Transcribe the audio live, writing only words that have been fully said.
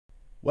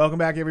Welcome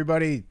back,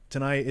 everybody.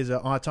 Tonight is an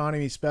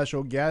autonomy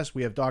special guest.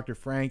 We have Dr.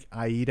 Frank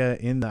Aieta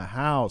in the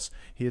house.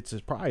 It's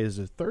probably his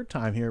third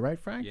time here, right,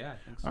 Frank? Yeah, I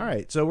think so. All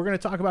right, so we're going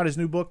to talk about his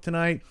new book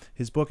tonight.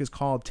 His book is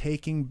called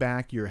Taking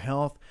Back Your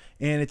Health,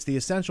 and it's the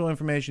essential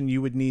information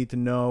you would need to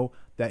know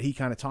that he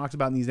kind of talks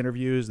about in these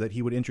interviews that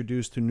he would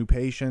introduce to new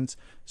patients.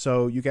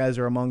 So you guys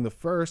are among the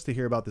first to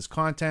hear about this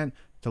content,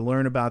 to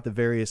learn about the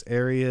various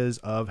areas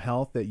of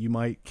health that you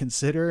might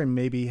consider and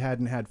maybe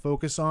hadn't had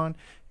focus on.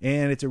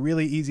 And it's a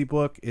really easy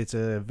book. It's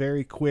a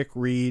very quick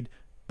read,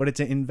 but it's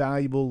an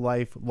invaluable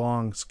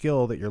lifelong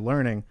skill that you're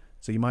learning,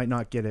 so you might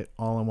not get it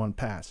all in one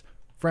pass.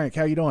 Frank,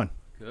 how you doing?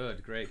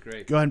 Good,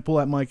 great. Go ahead and pull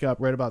that mic up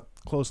right about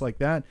close like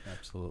that.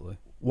 Absolutely.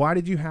 Why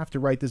did you have to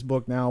write this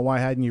book now? Why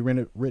hadn't you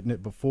written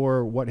it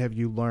before? What have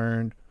you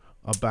learned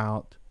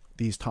about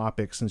these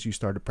topics since you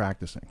started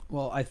practicing?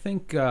 Well, I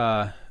think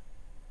it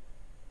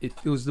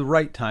was the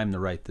right time to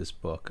write this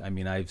book. I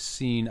mean,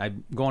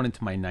 I'm going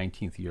into my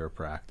 19th year of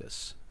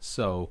practice,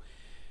 so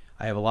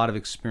I have a lot of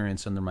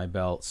experience under my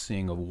belt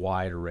seeing a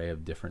wide array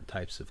of different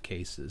types of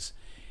cases.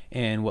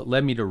 And what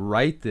led me to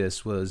write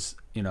this was,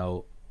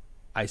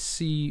 I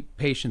see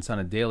patients on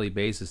a daily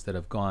basis that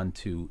have gone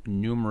to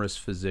numerous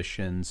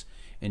physicians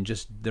and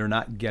just they're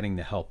not getting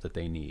the help that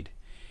they need.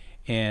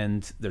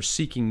 And they're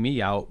seeking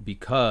me out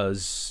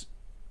because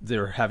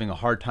they're having a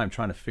hard time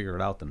trying to figure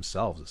it out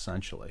themselves,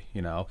 essentially.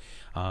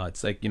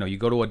 It's like, you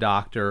go to a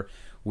doctor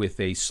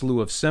with a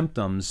slew of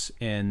symptoms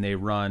and they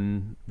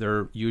run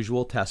their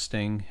usual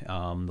testing.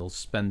 They'll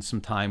spend some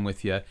time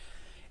with you.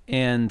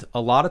 And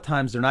a lot of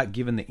times they're not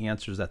given the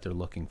answers that they're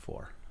looking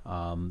for.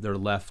 They're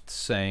left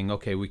saying,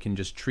 okay, we can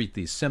just treat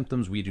these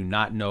symptoms. We do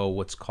not know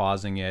what's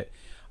causing it.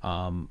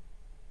 And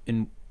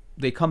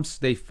they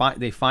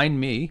find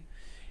me,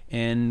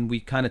 and we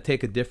kind of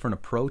take a different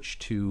approach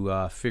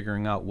to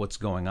figuring out what's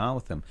going on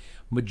with them.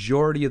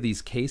 Majority of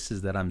these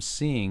cases that I'm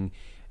seeing,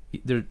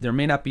 there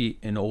may not be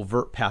an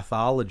overt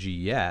pathology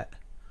yet,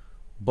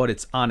 but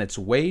it's on its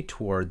way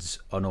towards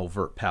an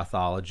overt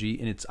pathology,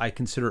 and I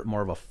consider it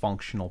more of a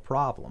functional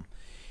problem,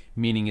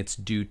 meaning it's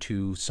due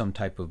to some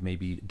type of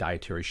maybe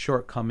dietary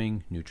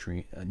shortcoming,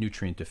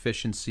 nutrient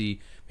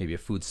deficiency, maybe a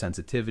food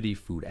sensitivity,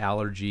 food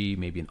allergy,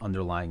 maybe an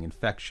underlying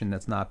infection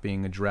that's not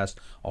being addressed,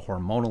 a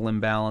hormonal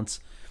imbalance.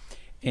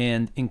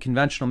 And in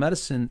conventional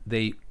medicine,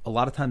 a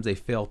lot of times they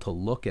fail to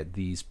look at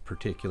these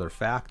particular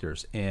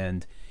factors,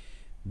 and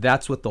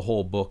that's what the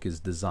whole book is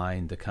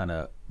designed to kind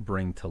of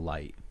bring to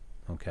light.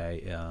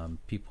 Okay,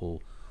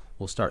 people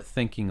will start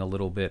thinking a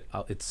little bit.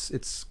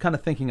 It's kind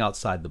of thinking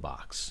outside the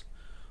box.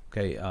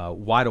 Okay,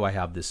 why do I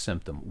have this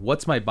symptom?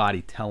 What's my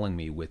body telling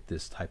me with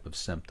this type of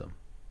symptom?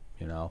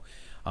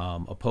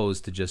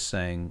 Opposed to just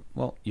saying,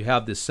 well, you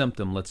have this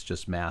symptom, let's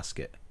just mask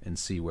it and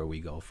see where we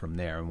go from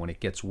there. And when it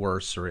gets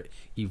worse or it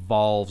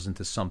evolves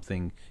into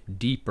something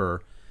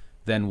deeper,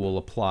 then we'll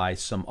apply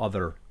some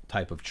other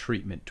type of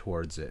treatment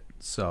towards it.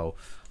 So,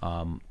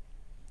 and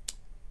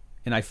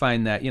I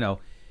find that,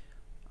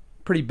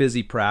 pretty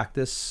busy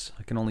practice.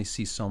 I can only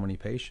see so many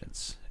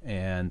patients.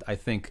 And I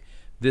think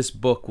this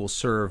book will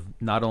serve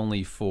not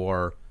only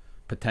for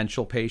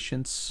potential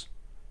patients,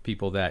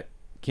 people that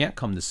can't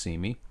come to see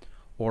me,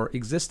 or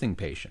existing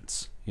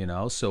patients,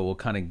 so we'll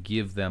kind of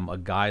give them a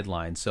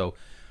guideline. So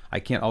I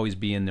can't always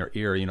be in their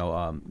ear,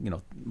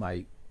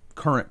 my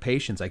current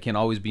patients, I can't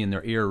always be in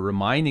their ear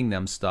reminding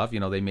them stuff.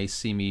 They may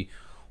see me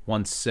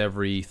once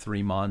every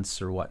 3 months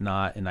or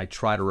whatnot, and I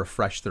try to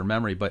refresh their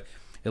memory. But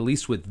at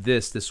least with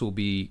this will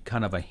be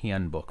kind of a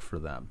handbook for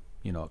them,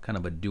 kind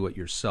of a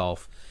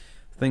do-it-yourself,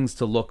 things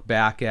to look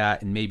back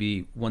at, and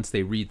maybe once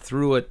they read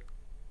through it,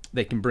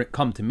 they can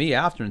come to me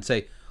after and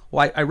say,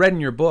 well, I read in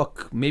your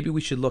book, maybe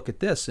we should look at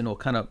this, and it'll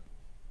kind of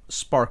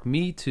spark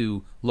me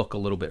to look a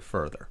little bit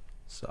further.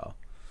 So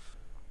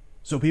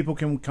people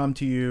can come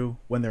to you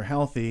when they're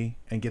healthy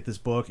and get this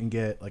book and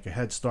get like a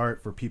head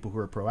start for people who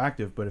are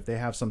proactive. But if they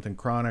have something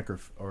chronic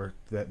or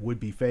that would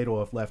be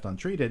fatal if left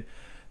untreated,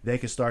 they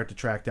can start to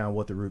track down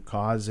what the root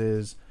cause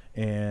is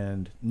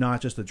and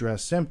not just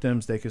address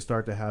symptoms. They can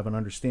start to have an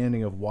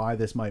understanding of why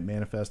this might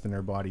manifest in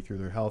their body through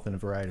their health in a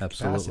variety of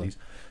capacities.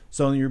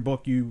 So in your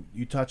book, you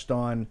touched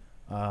on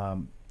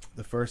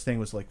the first thing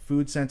was like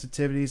food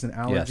sensitivities and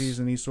allergies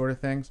and these sort of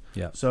things.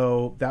 Yeah.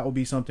 So that will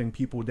be something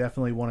people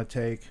definitely want to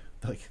take.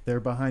 Like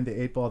they're behind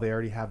the 8 ball. They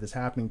already have this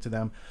happening to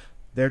them.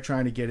 They're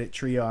trying to get it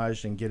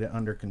triaged and get it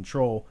under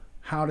control.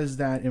 How does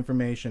that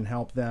information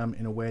help them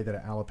in a way that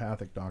an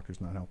allopathic doctor is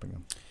not helping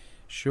them?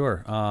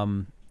 Sure.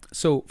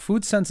 So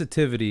food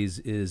sensitivities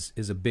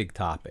is a big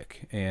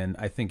topic, and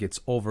I think it's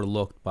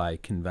overlooked by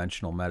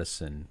conventional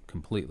medicine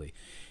completely.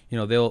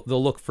 They'll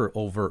look for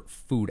overt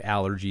food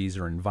allergies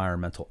or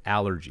environmental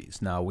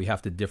allergies. Now, we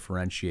have to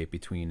differentiate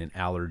between an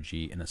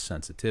allergy and a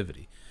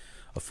sensitivity.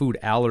 A food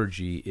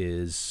allergy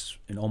is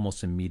an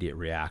almost immediate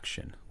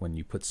reaction when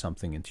you put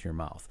something into your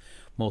mouth.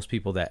 Most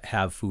people that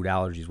have food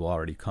allergies will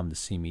already come to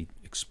see me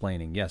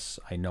explaining, yes,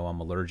 I know I'm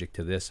allergic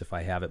to this. If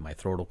I have it, my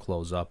throat will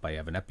close up. I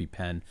have an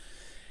EpiPen.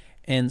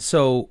 And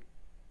so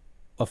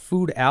a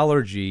food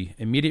allergy,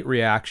 immediate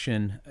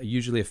reaction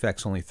usually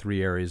affects only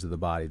 3 areas of the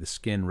body: the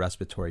skin,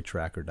 respiratory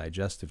tract, or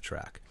digestive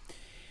tract.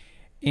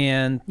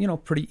 And,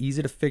 pretty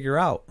easy to figure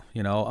out.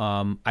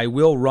 I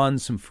will run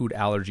some food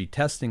allergy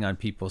testing on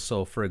people.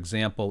 So, for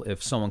example,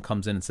 if someone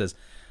comes in and says,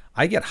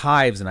 I get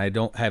hives and I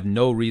have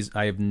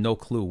no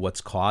clue what's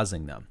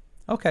causing them.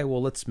 Okay,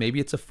 well, maybe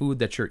it's a food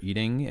that you're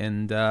eating,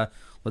 and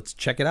let's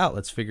check it out.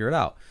 Let's figure it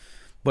out.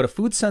 But a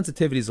food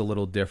sensitivity is a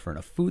little different.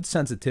 A food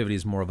sensitivity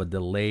is more of a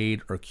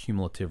delayed or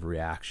cumulative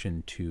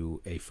reaction to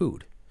a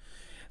food.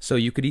 So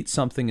you could eat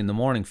something in the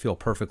morning, feel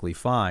perfectly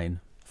fine.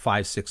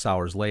 5-6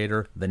 hours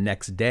later, the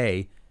next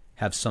day,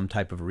 have some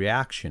type of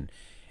reaction.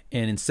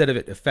 And instead of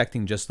it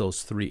affecting just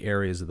those 3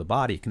 areas of the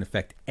body, it can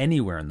affect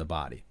anywhere in the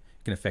body.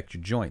 It can affect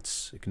your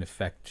joints. It can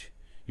affect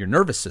your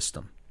nervous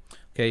system.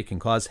 Okay, it can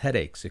cause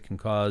headaches. It can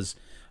cause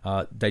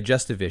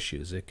digestive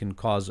issues. It can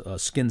cause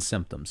skin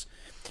symptoms.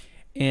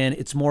 And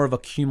it's more of a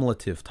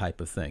cumulative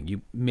type of thing.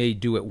 You may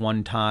do it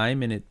one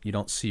time and you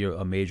don't see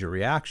a major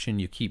reaction.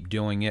 You keep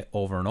doing it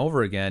over and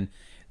over again,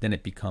 then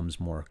it becomes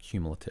more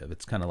cumulative.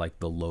 It's kind of like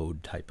the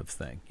load type of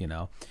thing,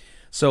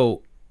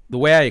 So the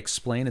way I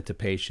explain it to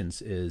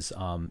patients is,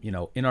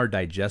 in our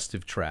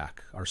digestive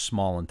tract, our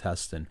small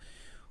intestine,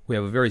 we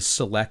have a very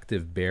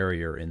selective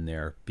barrier in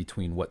there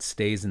between what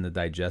stays in the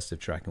digestive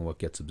tract and what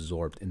gets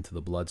absorbed into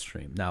the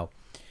bloodstream. Now,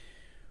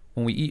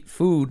 when we eat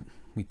food,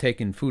 we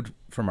take in food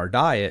from our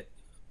diet,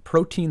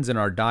 proteins in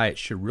our diet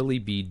should really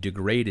be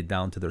degraded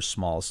down to their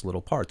smallest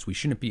little parts. We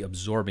shouldn't be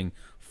absorbing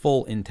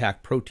full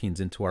intact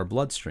proteins into our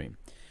bloodstream.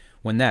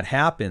 When that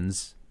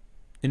happens,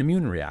 an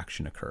immune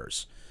reaction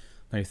occurs.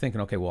 Now you're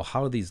thinking, okay, well,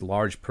 how do these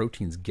large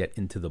proteins get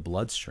into the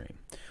bloodstream?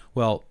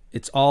 Well,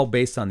 it's all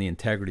based on the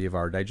integrity of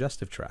our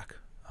digestive tract,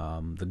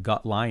 the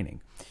gut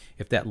lining.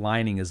 If that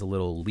lining is a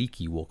little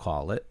leaky, we'll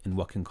call it, and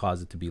what can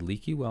cause it to be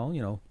leaky?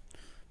 Well,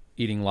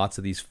 eating lots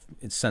of these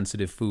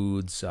sensitive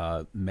foods,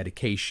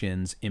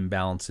 medications,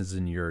 imbalances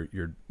in your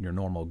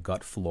normal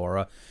gut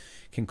flora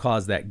can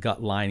cause that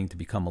gut lining to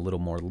become a little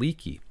more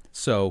leaky.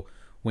 So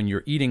when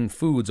you're eating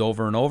foods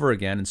over and over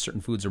again, and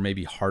certain foods are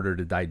maybe harder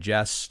to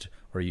digest,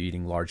 or you're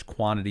eating large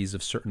quantities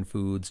of certain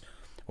foods,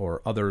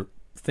 or other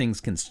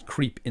things can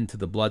creep into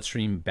the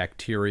bloodstream,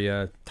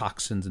 bacteria,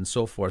 toxins, and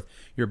so forth,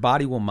 your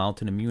body will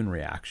mount an immune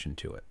reaction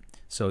to it.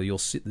 So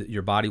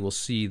your body will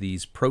see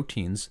these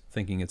proteins,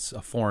 thinking it's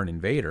a foreign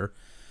invader,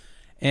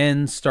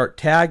 and start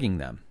tagging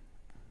them.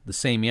 The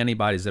same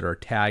antibodies that are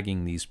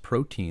tagging these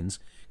proteins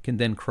can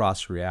then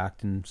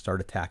cross-react and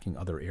start attacking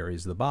other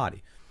areas of the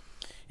body.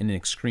 In an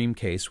extreme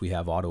case, we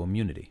have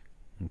autoimmunity.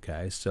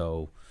 Okay,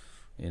 so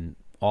in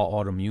all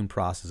autoimmune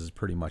processes is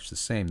pretty much the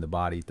same. The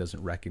body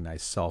doesn't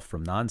recognize self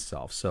from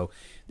non-self. So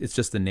it's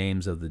just the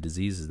names of the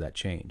diseases that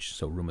change.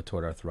 So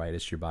rheumatoid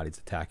arthritis, your body's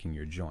attacking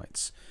your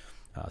joints.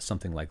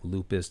 Something like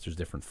lupus, there's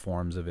different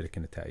forms of it. It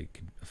can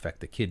affect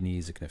the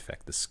kidneys. It can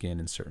affect the skin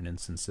in certain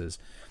instances.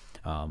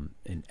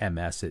 In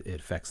MS, it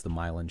affects the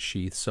myelin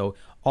sheath. So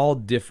all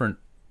different,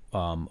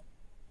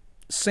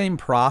 same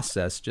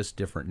process, just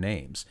different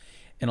names.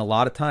 And a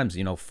lot of times,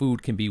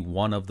 food can be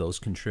one of those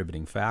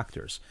contributing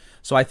factors.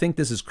 So I think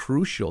this is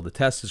crucial. The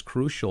test is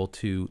crucial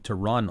to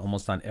run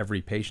almost on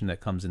every patient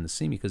that comes in to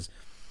see me, because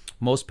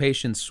most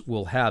patients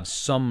will have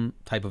some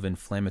type of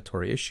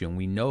inflammatory issue. And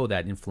we know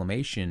that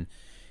inflammation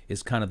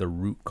is kind of the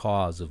root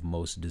cause of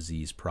most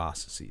disease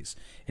processes.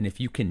 And if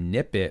you can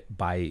nip it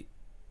by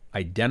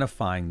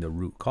identifying the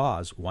root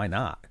cause, why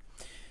not?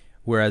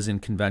 Whereas in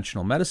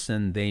conventional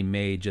medicine, they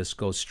may just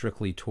go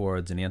strictly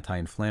towards an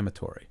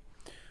anti-inflammatory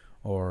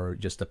or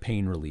just a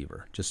pain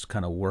reliever, just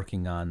kind of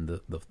working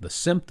on the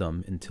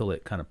symptom until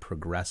it kind of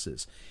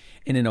progresses.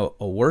 And in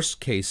a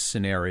worst case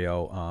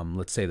scenario,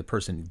 let's say the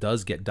person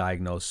does get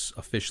diagnosed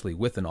officially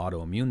with an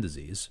autoimmune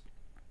disease,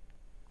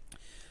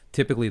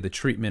 typically the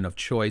treatment of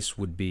choice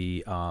would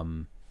be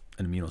an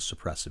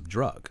immunosuppressive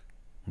drug.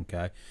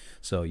 Okay,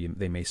 so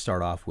they may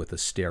start off with a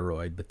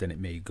steroid, but then it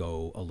may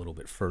go a little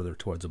bit further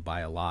towards a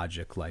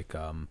biologic like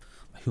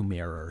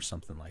Humira or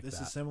something like that.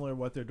 This is similar to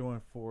what they're doing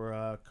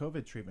for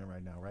COVID treatment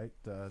right now, right?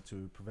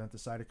 To prevent the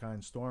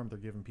cytokine storm, they're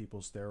giving people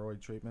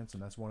steroid treatments,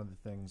 and that's one of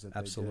the things that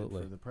they did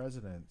for the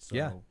president. So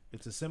yeah,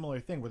 it's a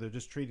similar thing where they're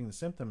just treating the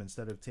symptom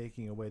instead of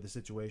taking away the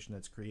situation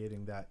that's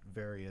creating that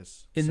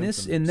various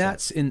symptoms.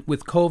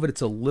 With COVID,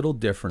 it's a little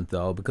different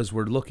though, because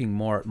we're looking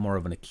more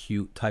of an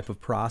acute type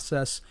of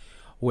process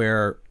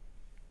where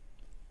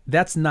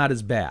that's not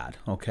as bad.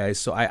 Okay,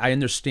 so I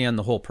understand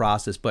the whole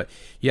process, but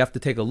you have to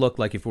take a look.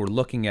 Like if we're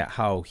looking at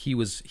how he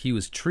was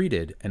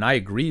treated, and I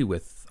agree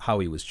with how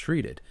he was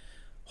treated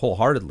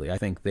wholeheartedly. I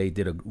think they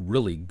did a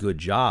really good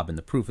job, and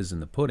the proof is in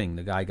the pudding.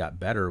 The guy got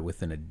better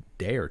within a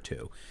day or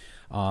two.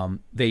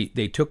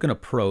 They took an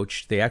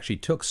approach. They actually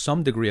took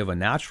some degree of a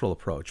natural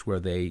approach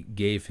where they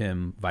gave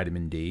him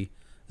vitamin D,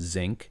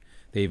 zinc.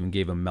 They even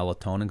gave him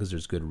melatonin because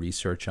there's good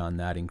research on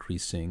that,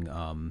 increasing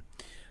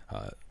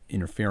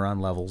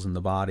interferon levels in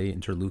the body,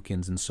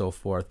 interleukins and so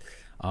forth.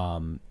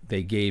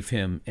 They gave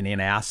him an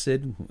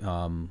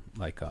antacid,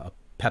 like a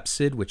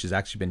Pepsid, which has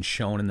actually been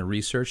shown in the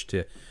research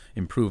to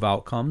improve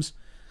outcomes.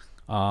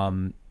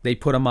 They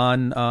put them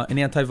on an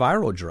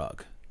antiviral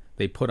drug.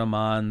 They put them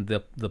on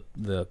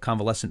the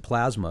convalescent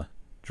plasma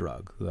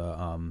drug,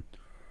 the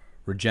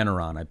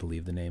Regeneron, I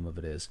believe the name of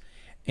it is.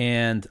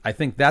 And I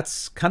think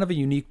that's kind of a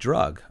unique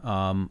drug.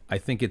 I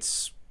think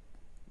it's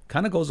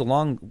kind of goes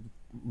along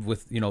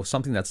with, you know,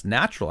 something that's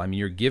natural. I mean,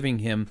 you're giving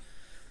him,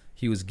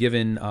 he was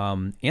given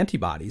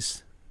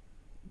antibodies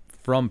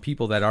from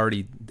people that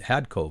already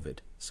had COVID,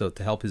 so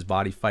to help his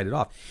body fight it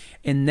off.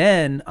 And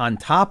then on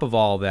top of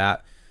all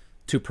that,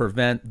 to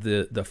prevent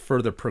the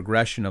further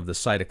progression of the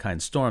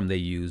cytokine storm, they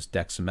use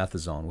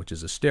dexamethasone, which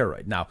is a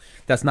steroid. Now,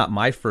 that's not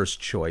my first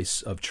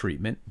choice of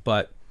treatment,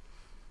 but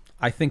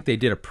I think they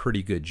did a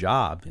pretty good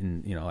job.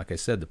 And, you know, like I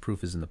said, the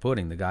proof is in the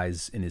pudding. The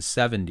guy's in his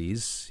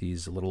 70s.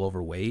 He's a little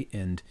overweight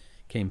and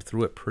came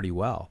through it pretty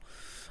well.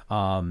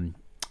 On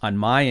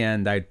my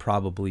end, I'd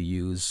probably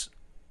use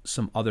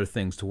some other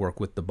things to work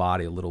with the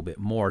body a little bit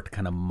more to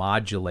kind of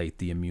modulate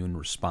the immune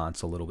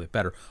response a little bit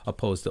better,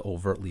 opposed to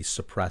overtly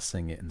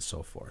suppressing it and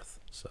so forth.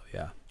 So,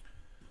 yeah.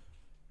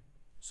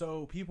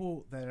 So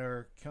people that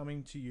are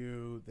coming to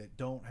you that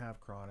don't have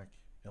chronic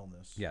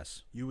illness,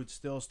 yes, you would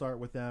still start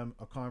with them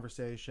a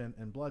conversation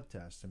and blood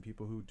tests. And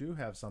people who do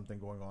have something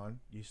going on,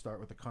 you start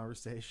with a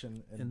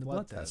conversation and the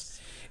blood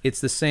tests. It's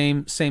the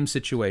same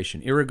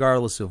situation,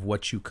 irregardless of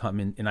what you come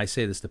in. And I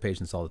say this to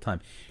patients all the time,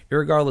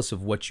 irregardless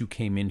of what you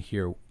came in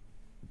here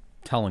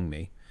telling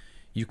me.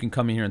 You can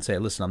come in here and say,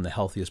 listen, I'm the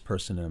healthiest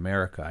person in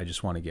America. I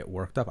just want to get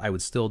worked up. I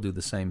would still do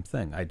the same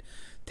thing. I'd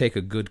take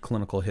a good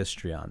clinical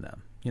history on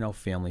them, you know,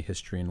 family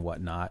history and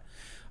whatnot,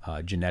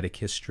 genetic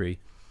history.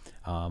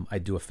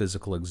 I'd do a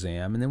physical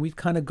exam, and then we'd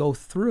kind of go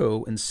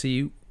through and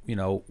see, you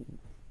know,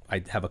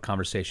 I'd have a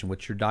conversation.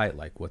 What's your diet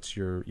like? What's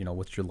your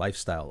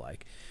lifestyle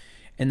like?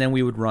 And then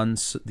we would run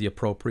the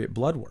appropriate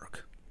blood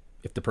work.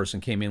 If the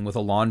person came in with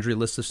a laundry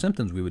list of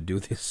symptoms, we would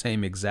do the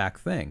same exact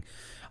thing.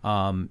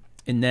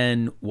 And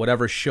then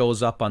whatever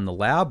shows up on the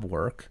lab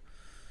work,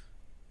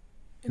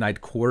 and I'd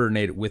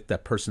coordinate it with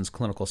that person's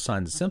clinical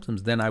signs and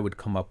symptoms, then I would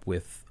come up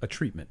with a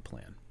treatment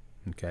plan.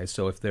 Okay,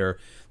 so if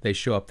they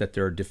show up that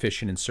they're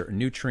deficient in certain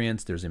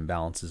nutrients, there's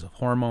imbalances of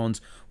hormones,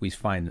 we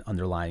find an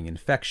underlying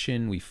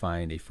infection, we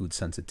find a food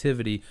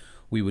sensitivity,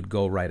 we would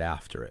go right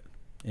after it.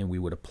 And we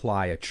would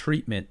apply a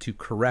treatment to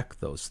correct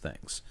those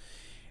things.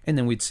 And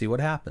then we'd see what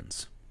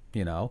happens,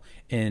 you know.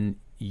 And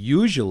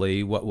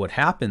usually what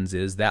happens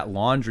is that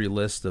laundry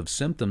list of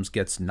symptoms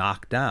gets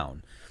knocked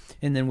down.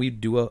 And then we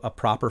do a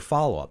proper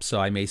follow-up. So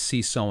I may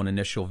see someone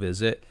initial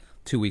visit,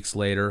 2 weeks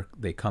later,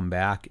 they come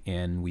back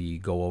and we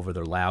go over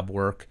their lab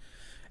work,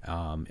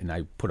 and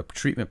I put a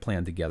treatment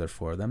plan together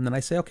for them. Then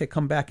I say, okay,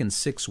 come back in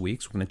 6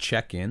 weeks. We're going to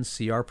check in,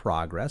 see our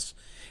progress.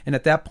 And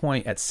at that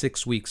point, at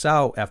 6 weeks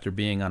out, after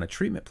being on a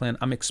treatment plan,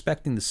 I'm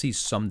expecting to see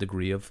some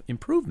degree of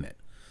improvement,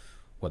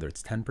 whether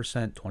it's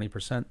 10%,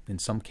 20%. In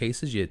some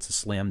cases, it's a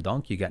slam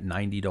dunk. You got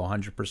 90 to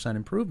 100%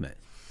 improvement.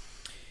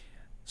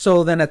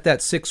 So then at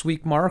that 6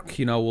 week mark,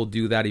 you know, we'll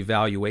do that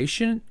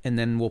evaluation, and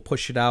then we'll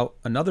push it out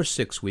another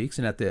 6 weeks.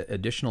 And at the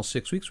additional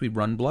 6 weeks, we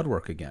run blood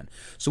work again.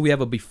 So we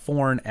have a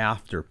before and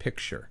after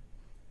picture.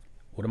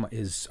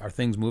 Are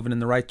things moving in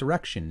the right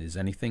direction? Is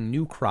anything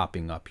new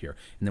cropping up here?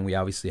 And then we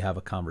obviously have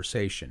a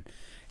conversation.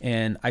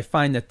 And I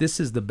find that this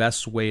is the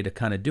best way to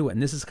kind of do it.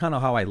 And this is kind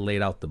of how I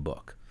laid out the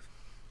book.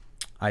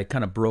 I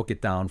kind of broke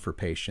it down for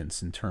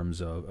patients in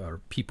terms of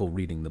people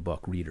reading the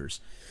book, readers.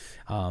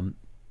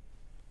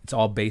 It's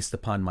all based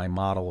upon my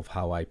model of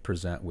how I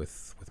present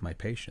with my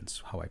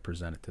patients, how I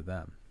present it to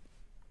them.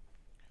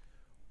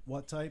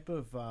 What type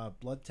of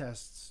blood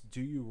tests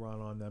do you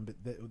run on them?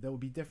 But that would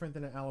be different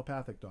than an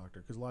allopathic doctor,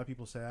 because a lot of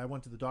people say, I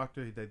went to the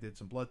doctor, they did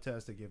some blood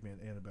tests, they gave me an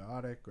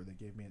antibiotic, or they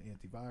gave me an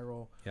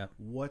antiviral. Yeah.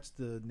 What's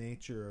the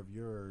nature of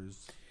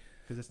yours?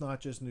 Because it's not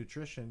just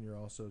nutrition, you're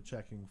also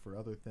checking for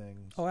other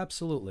things. Oh,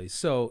 absolutely.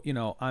 So, you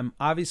know, I'm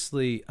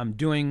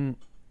doing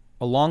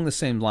along the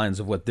same lines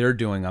of what they're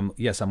doing. I'm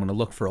going to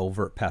look for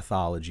overt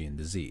pathology and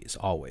disease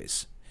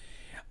always.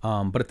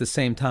 But at the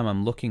same time,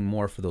 I'm looking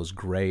more for those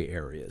gray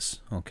areas.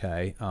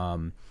 Okay.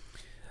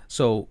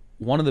 So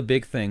one of the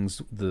big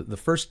things, the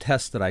first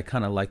test that I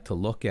kind of like to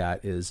look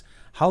at is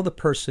how the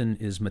person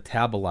is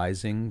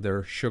metabolizing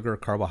their sugar,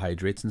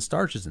 carbohydrates, and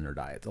starches in their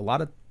diet. A lot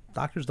of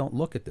doctors don't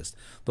look at this.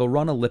 They'll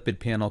run a lipid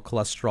panel,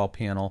 cholesterol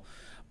panel,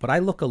 but I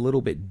look a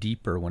little bit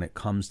deeper when it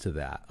comes to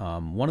that.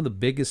 One of the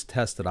biggest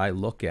tests that I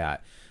look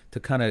at to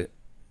kind of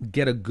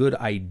get a good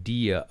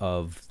idea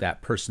of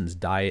that person's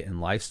diet and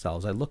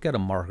lifestyles, I look at a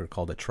marker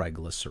called a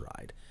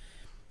triglyceride.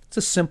 It's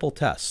a simple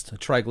test. A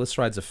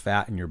triglyceride is a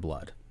fat in your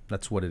blood.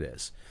 That's what it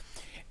is.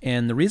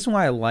 And the reason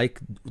why I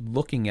like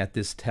looking at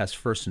this test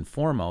first and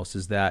foremost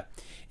is that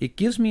it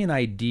gives me an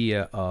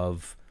idea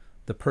of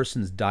the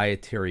person's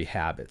dietary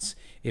habits.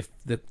 If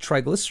the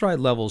triglyceride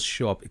levels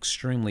show up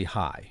extremely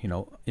high, you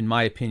know, in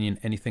my opinion,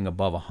 anything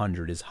above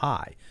 100 is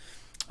high.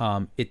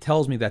 It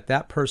tells me that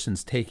that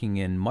person's taking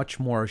in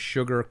much more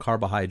sugar,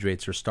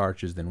 carbohydrates, or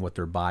starches than what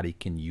their body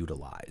can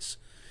utilize.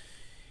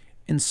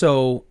 And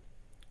so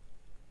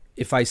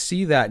if I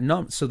see that,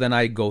 so then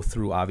I go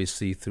through,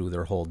 obviously, through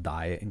their whole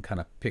diet and kind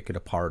of pick it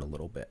apart a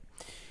little bit.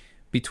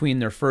 between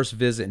their first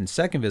visit and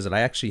second visit,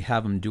 I actually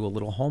have them do a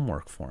little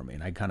homework for me,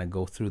 and I kind of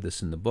go through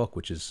this in the book,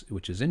 which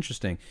is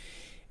interesting,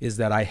 is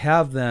that I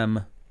have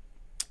them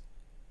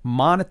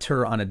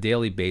monitor on a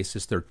daily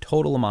basis their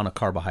total amount of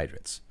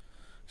carbohydrates.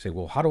 I say,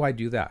 well, how do I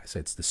do that? I say,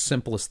 it's the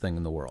simplest thing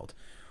in the world.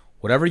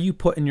 Whatever you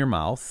put in your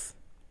mouth,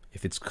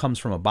 if it comes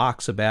from a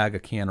box, a bag, a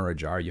can, or a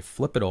jar, you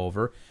flip it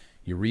over,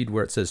 you read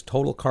where it says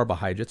total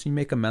carbohydrates, and you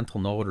make a mental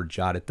note or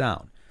jot it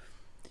down.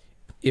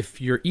 If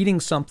you're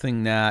eating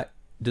something that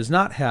does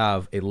not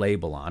have a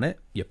label on it,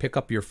 you pick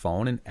up your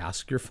phone and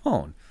ask your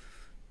phone,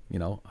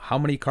 how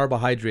many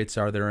carbohydrates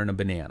are there in a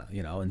banana,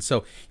 and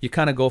so you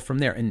kind of go from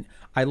there. And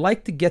I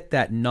like to get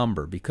that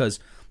number because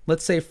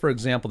let's say, for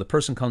example, the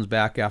person comes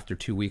back after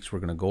 2 weeks, we're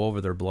going to go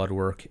over their blood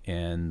work,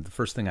 and the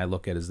first thing I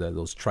look at is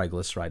those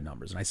triglyceride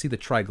numbers. And I see the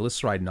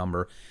triglyceride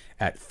number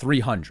at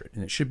 300,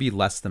 and it should be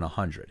less than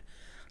 100.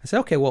 I say,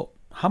 okay, well,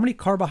 how many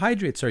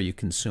carbohydrates are you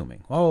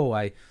consuming? Oh,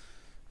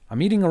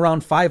 I'm eating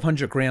around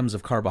 500 grams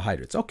of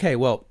carbohydrates. Okay,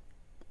 well,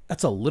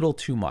 that's a little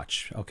too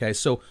much. Okay,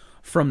 so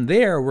from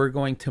there, we're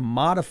going to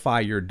modify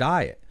your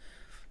diet.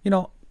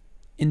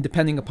 And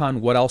depending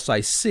upon what else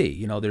I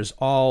see, there's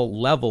all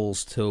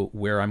levels to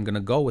where I'm going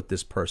to go with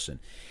this person.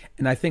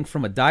 And I think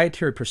from a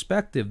dietary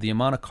perspective, the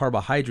amount of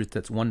carbohydrate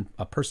that's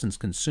a person's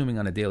consuming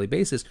on a daily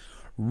basis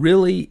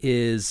really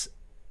is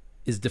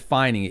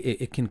defining.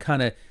 It can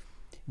kind of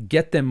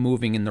get them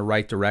moving in the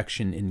right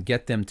direction and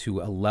get them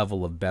to a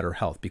level of better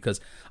health. Because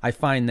I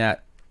find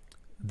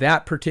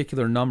that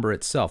particular number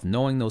itself,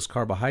 knowing those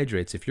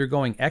carbohydrates, if you're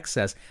going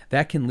excess,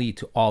 that can lead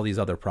to all these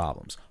other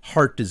problems.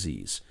 Heart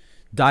disease,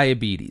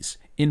 diabetes,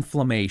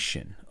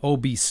 inflammation,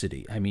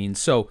 obesity.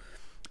 So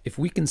if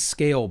we can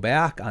scale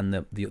back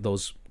on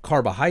those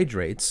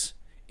carbohydrates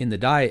in the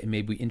diet and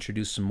maybe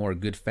introduce some more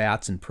good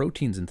fats and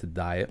proteins into the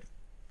diet,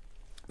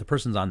 the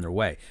person's on their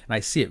way. And I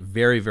see it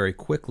very, very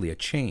quickly, a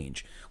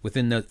change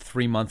within the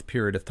 3-month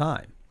period of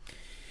time.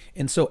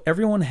 And so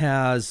everyone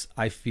has,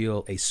 I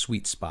feel, a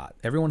sweet spot.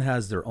 Everyone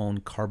has their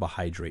own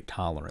carbohydrate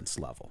tolerance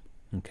level.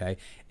 Okay,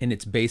 and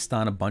it's based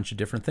on a bunch of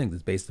different things.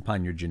 It's based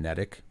upon your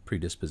genetic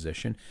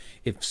predisposition.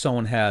 If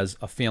someone has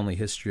a family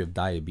history of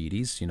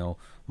diabetes,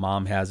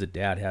 mom has it,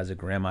 dad has it,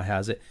 grandma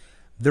has it,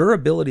 their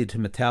ability to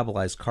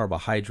metabolize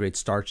carbohydrates,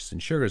 starches,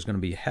 and sugar is going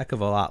to be a heck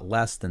of a lot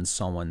less than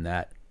someone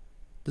that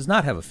does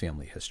not have a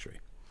family history.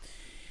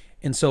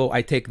 And so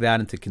I take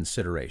that into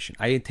consideration.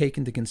 I take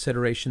into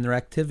consideration their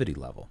activity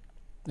level.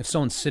 If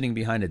someone's sitting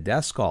behind a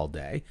desk all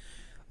day,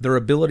 their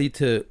ability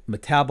to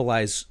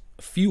metabolize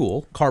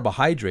fuel,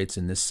 carbohydrates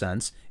in this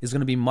sense, is going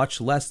to be much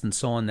less than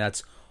someone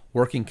that's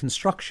working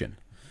construction.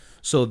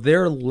 So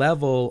their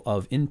level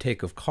of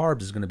intake of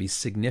carbs is going to be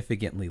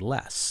significantly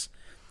less.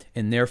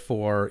 And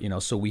therefore,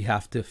 so we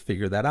have to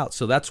figure that out.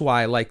 So that's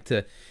why I like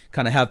to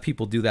kind of have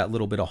people do that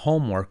little bit of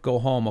homework. Go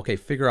home, okay,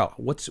 figure out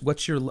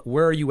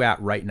where are you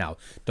at right now?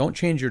 Don't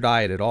change your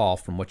diet at all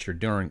from what you're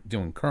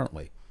doing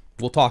currently.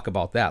 We'll talk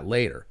about that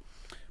later.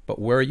 But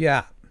where are you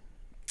at?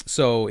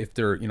 So if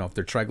their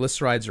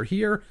triglycerides are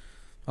here,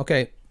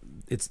 okay,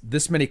 it's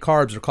this many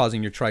carbs are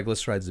causing your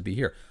triglycerides to be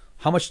here.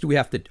 How much do we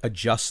have to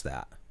adjust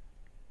that?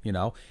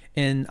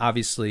 And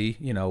obviously,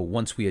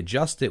 once we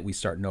adjust it, we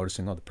start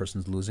noticing, the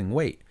person's losing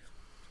weight.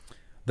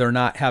 They're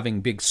not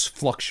having big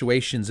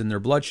fluctuations in their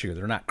blood sugar.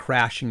 They're not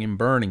crashing and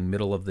burning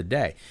middle of the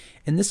day.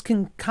 And this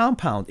can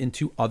compound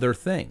into other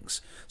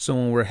things. So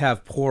when we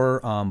have poor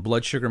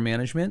blood sugar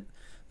management,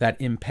 that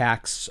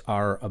impacts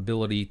our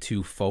ability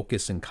to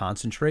focus and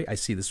concentrate. I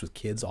see this with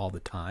kids all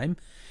the time.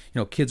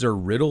 Kids are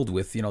riddled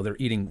with, they're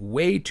eating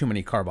way too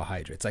many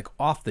carbohydrates, like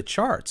off the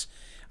charts.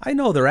 I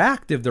know they're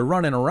active, they're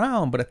running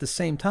around, but at the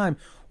same time,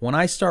 when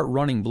I start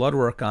running blood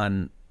work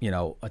on,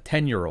 a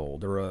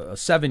 10-year-old or a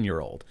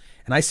 7-year-old,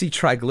 and I see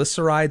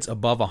triglycerides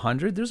above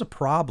 100, there's a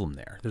problem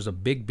there. There's a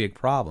big, big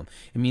problem.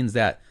 It means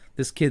that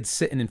this kid's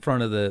sitting in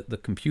front of the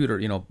computer,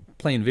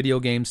 playing video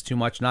games too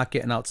much, not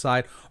getting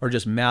outside, or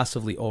just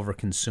massively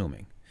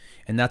over-consuming.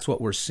 And that's what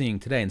we're seeing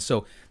today. And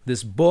so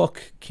this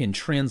book can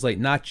translate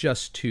not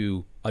just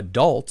to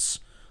adults,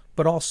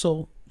 but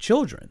also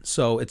children.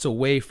 So it's a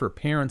way for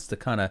parents to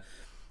kind of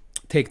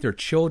take their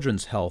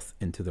children's health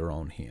into their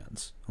own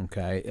hands,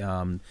 okay?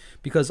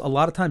 Because a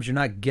lot of times you're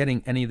not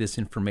getting any of this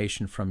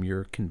information from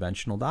your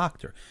conventional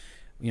doctor.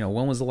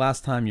 When was the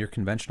last time your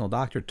conventional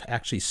doctor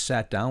actually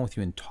sat down with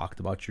you and talked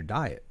about your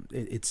diet?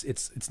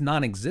 It's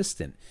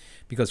non-existent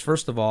because,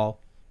 first of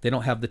all, they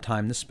don't have the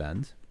time to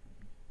spend.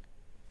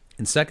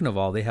 And second of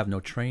all, they have no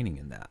training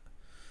in that.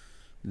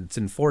 It's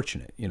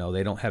unfortunate.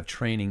 They don't have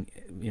training,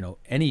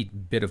 any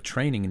bit of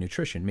training in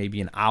nutrition,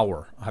 maybe an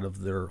hour out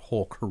of their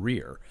whole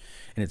career.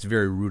 And it's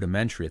very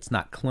rudimentary. It's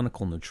not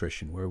clinical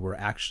nutrition where we're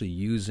actually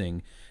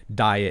using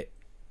diet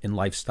and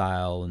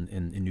lifestyle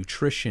and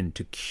nutrition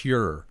to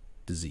cure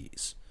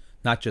disease,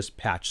 not just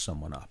patch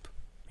someone up,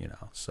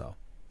 so.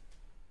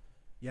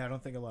 Yeah, I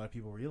don't think a lot of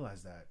people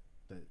realize that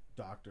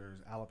doctors,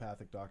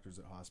 allopathic doctors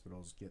at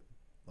hospitals get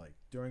like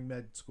during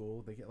med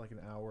school, they get like an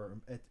hour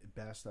at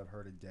best. I've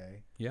heard a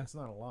day. Yeah, it's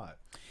not a lot.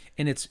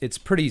 And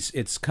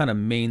it's kind of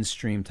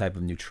mainstream type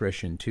of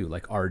nutrition too,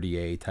 like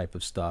RDA type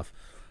of stuff.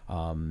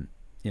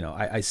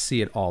 I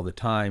see it all the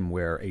time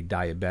where a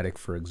diabetic,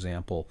 for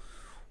example,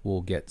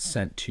 will get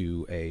sent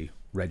to a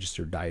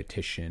registered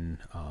dietitian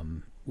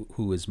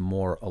who is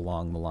more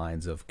along the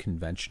lines of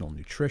conventional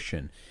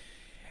nutrition.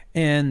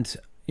 And,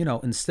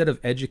 instead of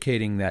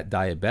educating that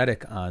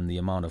diabetic on the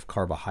amount of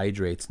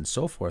carbohydrates and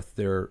so forth,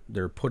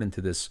 they're put into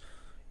this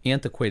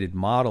antiquated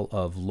model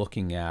of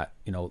looking at,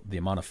 the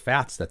amount of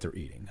fats that they're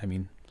eating. I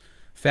mean,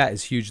 fat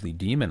is hugely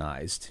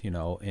demonized,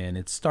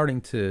 and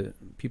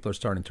people are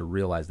starting to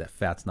realize that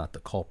fat's not the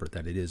culprit,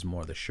 that it is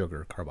more the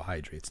sugar,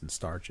 carbohydrates, and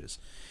starches.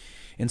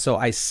 And so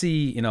I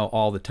see,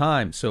 all the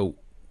time. So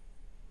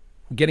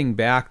getting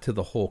back to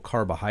the whole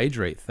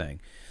carbohydrate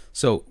thing.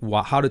 So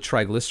how do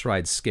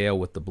triglycerides scale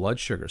with the blood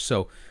sugar?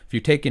 So if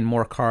you're taking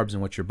more carbs than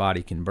what your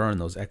body can burn,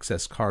 those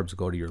excess carbs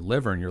go to your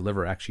liver, and your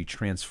liver actually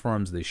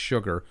transforms the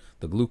sugar,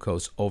 the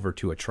glucose, over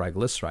to a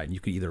triglyceride. And you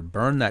could either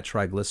burn that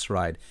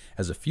triglyceride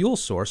as a fuel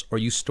source, or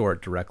you store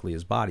it directly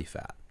as body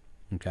fat.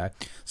 Okay,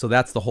 so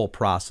that's the whole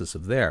process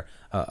of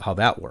how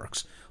that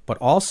works. But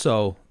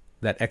also,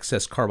 that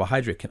excess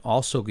carbohydrate can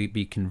also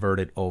be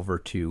converted over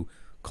to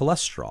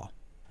cholesterol.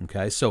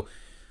 Okay, so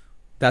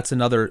that's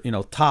another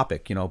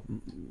topic.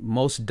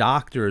 Most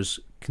doctors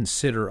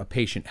consider a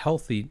patient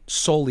healthy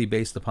solely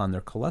based upon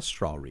their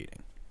cholesterol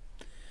reading.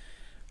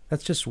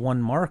 That's just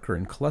one marker,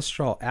 and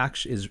cholesterol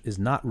actually is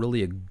not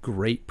really a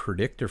great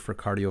predictor for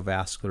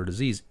cardiovascular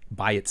disease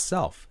by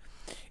itself.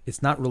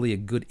 It's not really a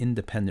good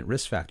independent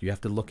risk factor. You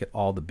have to look at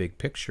all the big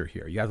picture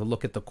here. You have to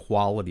look at the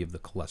quality of the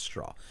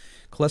cholesterol.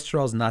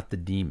 Cholesterol is not the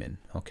demon,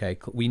 okay?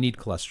 We need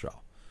cholesterol.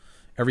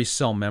 Every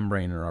cell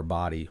membrane in our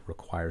body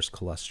requires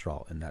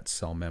cholesterol in that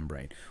cell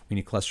membrane. We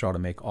need cholesterol to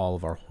make all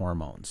of our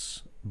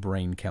hormones,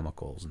 brain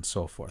chemicals, and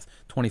so forth.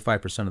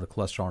 25% of the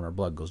cholesterol in our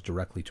blood goes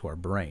directly to our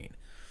brain.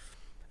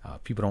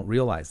 People don't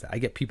realize that. I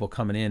get people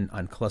coming in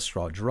on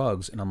cholesterol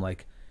drugs, and I'm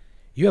like,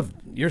 your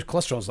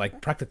cholesterol is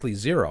like practically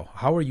zero.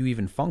 How are you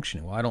even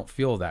functioning? Well, I don't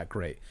feel that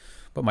great.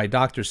 But my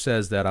doctor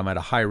says that I'm at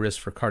a high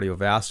risk for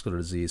cardiovascular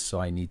disease, so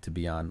I need to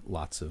be on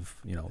lots of,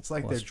 It's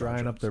like they're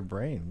drying up their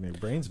brain. Their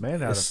brain's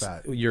made out of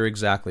fat. You're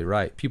exactly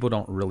right. People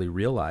don't really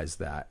realize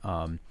that.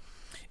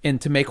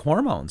 And to make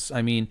hormones,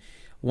 I mean,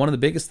 one of the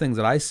biggest things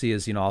that I see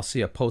is, I'll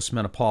see a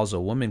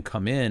postmenopausal woman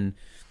come in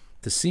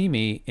to see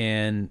me,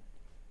 and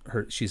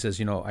she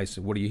says, I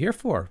said, what are you here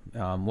for?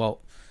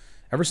 Well,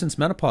 ever since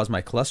menopause,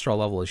 my cholesterol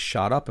level has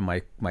shot up,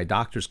 and my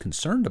doctor's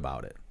concerned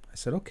about it. I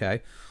said,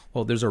 okay.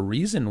 Well, there's a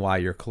reason why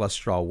your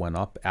cholesterol went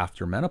up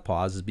after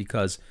menopause, is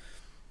because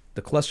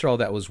the cholesterol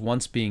that was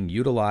once being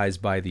utilized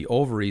by the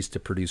ovaries to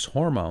produce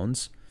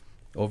hormones,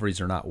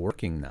 ovaries are not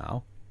working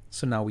now.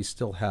 So now we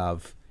still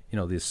have,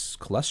 this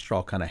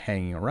cholesterol kind of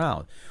hanging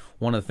around.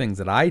 One of the things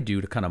that I do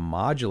to kind of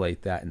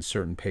modulate that in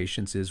certain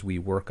patients is we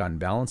work on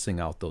balancing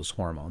out those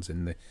hormones,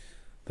 and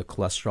the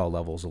cholesterol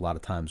levels a lot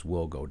of times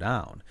will go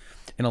down.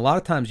 And a lot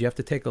of times you have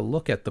to take a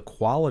look at the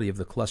quality of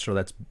the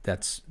cholesterol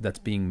that's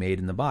being made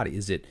in the body.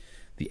 Is it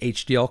the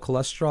HDL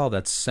cholesterol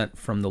that's sent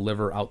from the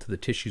liver out to the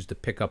tissues to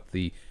pick up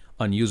the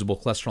unusable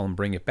cholesterol and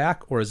bring it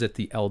back, or is it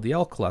the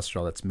LDL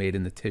cholesterol that's made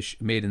in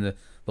the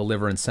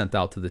liver and sent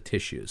out to the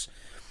tissues?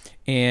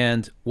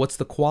 And what's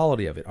the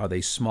quality of it? Are they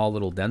small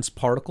little dense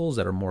particles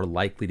that are more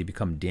likely to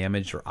become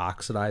damaged or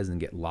oxidized and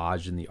get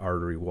lodged in the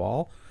artery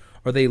wall?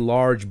 Or are they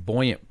large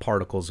buoyant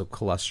particles of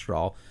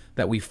cholesterol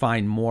that we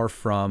find more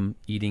from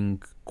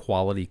eating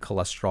quality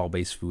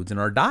cholesterol-based foods in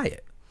our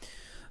diet?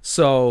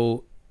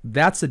 So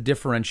that's a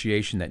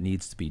differentiation that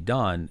needs to be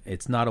done.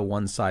 It's not a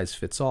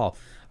one-size-fits-all.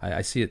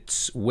 I see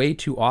it way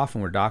too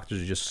often where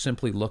doctors are just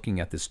simply looking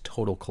at this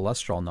total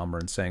cholesterol number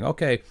and saying,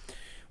 okay,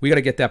 we got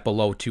to get that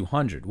below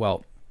 200.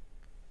 Well,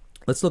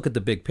 let's look at the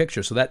big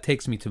picture. So that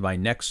takes me to my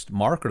next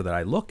marker that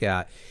I look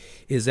at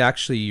is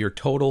actually your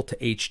total to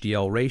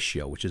HDL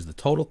ratio, which is the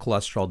total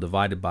cholesterol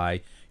divided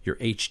by your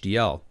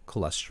HDL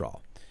cholesterol.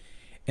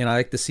 And I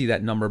like to see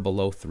that number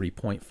below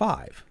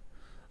 3.5.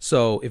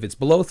 So if it's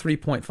below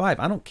 3.5,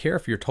 I don't care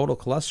if your total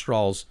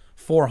cholesterol's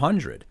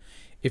 400.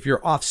 If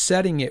you're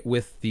offsetting it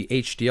with the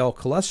HDL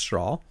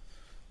cholesterol,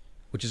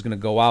 which is going to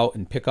go out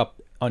and pick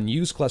up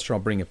unused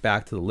cholesterol, bring it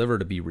back to the liver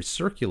to be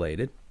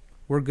recirculated,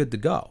 we're good to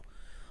go.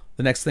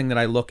 The next thing that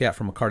I look at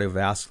from a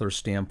cardiovascular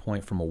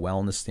standpoint, from a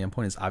wellness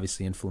standpoint, is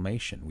obviously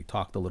inflammation. We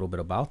talked a little bit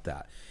about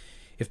that.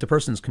 If the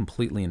person's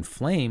completely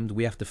inflamed,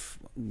 we have to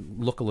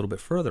look a little bit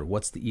further.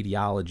 What's the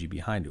etiology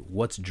behind it?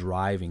 What's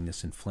driving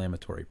this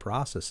inflammatory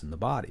process in the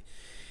body?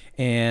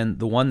 And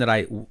the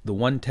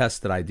one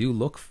test that I do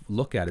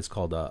look at is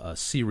called a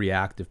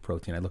C-reactive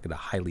protein. I look at a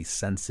highly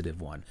sensitive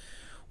one,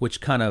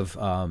 which kind of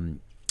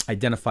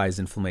identifies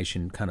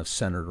inflammation kind of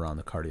centered around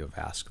the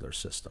cardiovascular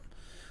system.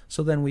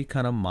 So then we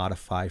kind of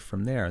modify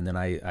from there. And then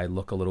I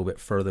look a little bit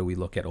further. We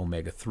look at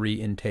omega-3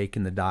 intake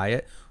in the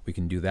diet. We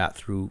can do that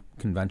through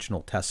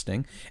conventional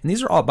testing. And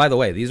these are all, by the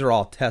way, these are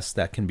all tests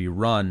that can be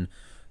run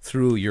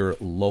through your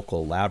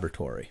local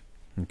laboratory.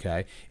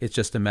 Okay. It's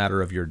just a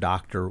matter of your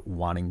doctor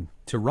wanting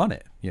to run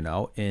it,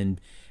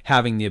 and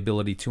having the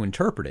ability to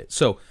interpret it.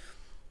 So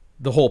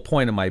the whole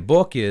point of my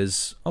book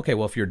is, okay,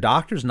 well, if your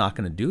doctor's not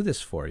going to do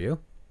this for you,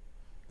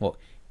 well,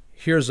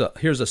 here's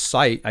a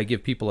site. I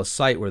give people a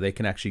site where they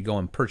can actually go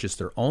and purchase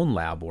their own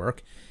lab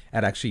work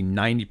at actually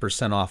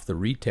 90% off the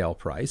retail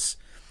price.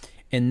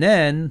 And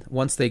then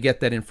once they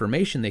get that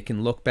information, they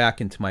can look back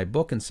into my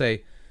book and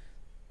say,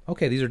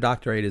 okay, these are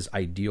Dr. Aieta's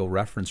ideal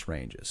reference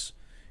ranges.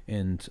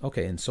 And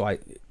okay, and so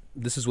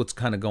this is what's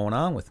kind of going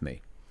on with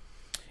me.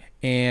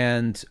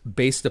 And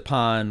based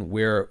upon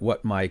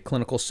what my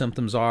clinical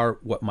symptoms are,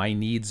 what my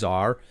needs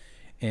are,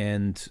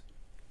 and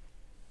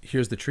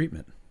here's the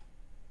treatment,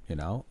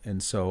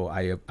 And so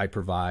I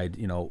provide,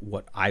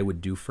 what I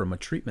would do from a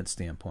treatment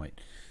standpoint.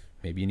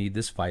 Maybe you need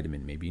this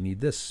vitamin, maybe you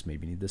need this,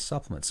 maybe you need this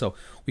supplement. So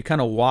we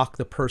kind of walk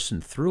the person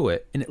through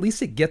it, and at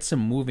least it gets them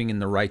moving in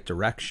the right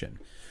direction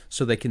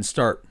so they can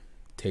start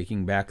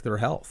taking back their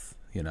health,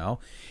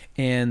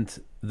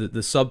 And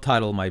the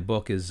subtitle of my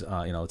book is,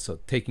 it's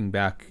Taking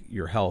Back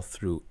Your Health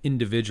Through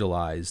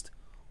Individualized,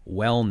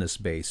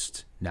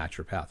 Wellness-Based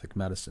Naturopathic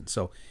Medicine.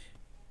 So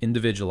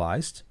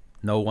individualized,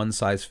 no one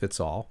size fits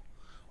all,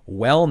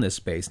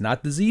 wellness-based,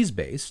 not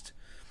disease-based.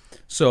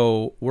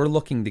 So we're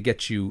looking to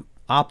get you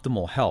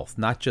optimal health,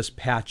 not just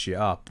patch you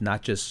up,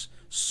 not just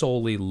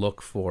solely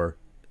look for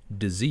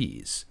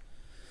disease.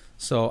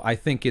 So I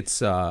think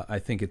it's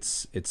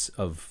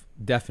of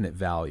definite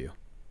value.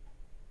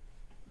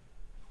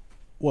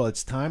 Well,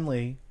 it's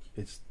timely.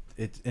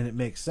 And it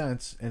makes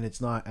sense, and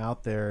it's not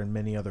out there in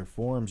many other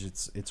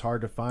forms. It's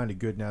hard to find a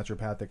good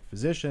naturopathic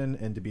physician,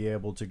 and to be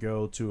able to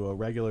go to a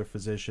regular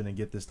physician and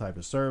get this type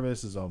of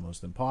service is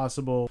almost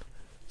impossible.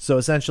 So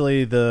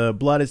essentially, the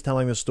blood is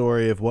telling the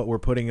story of what we're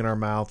putting in our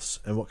mouths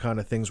and what kind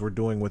of things we're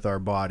doing with our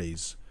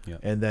bodies. Yep.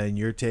 And then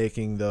you're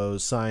taking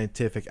those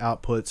scientific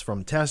outputs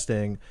from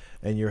testing,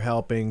 and you're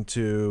helping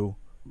to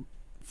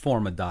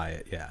form a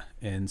diet. Yeah.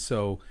 And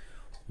so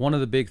one of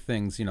the big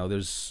things,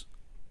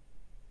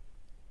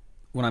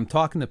 when I'm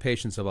talking to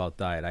patients about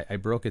diet, I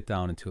broke it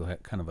down into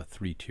kind of a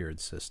 3-tiered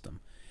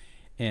system.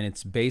 And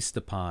it's based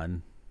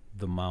upon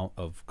the amount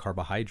of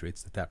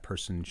carbohydrates that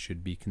person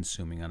should be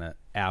consuming on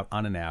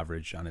an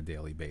average on a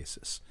daily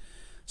basis.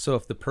 So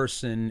if the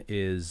person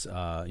is,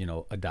 a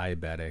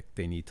diabetic,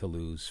 they need to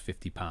lose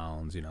 50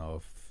 pounds, if,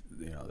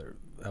 they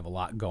have a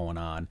lot going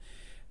on,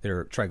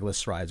 their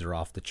triglycerides are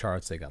off the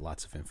charts, they got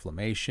lots of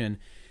inflammation,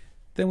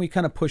 then we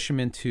kind of push them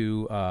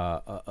into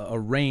a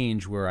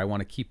range where I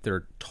want to keep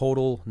their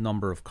total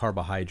number of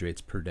carbohydrates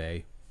per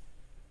day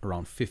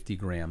around 50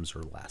 grams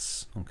or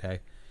less, okay?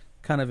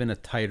 Kind of in a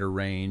tighter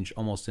range,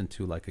 almost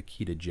into like a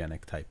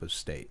ketogenic type of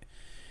state.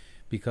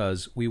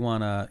 Because we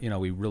want to,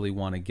 we really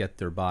want to get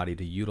their body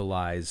to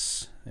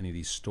utilize any of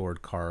these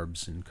stored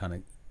carbs and kind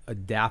of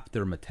adapt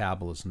their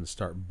metabolism to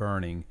start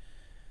burning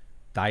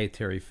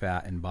dietary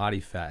fat and body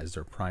fat as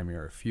their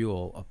primary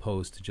fuel,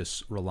 opposed to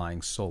just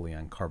relying solely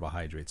on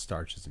carbohydrates,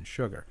 starches, and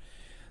sugar.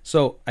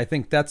 So I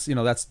think that's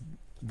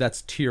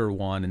tier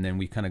 1, and then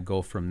we kind of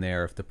go from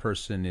there. If the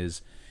person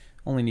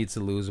only needs to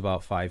lose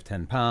about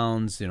 5-10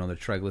 pounds, their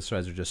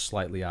triglycerides are just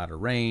slightly out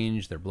of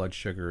range, their blood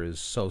sugar is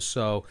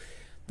so-so,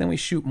 then we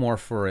shoot more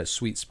for a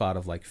sweet spot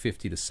of like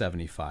 50 to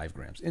 75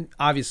 grams. And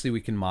obviously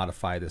we can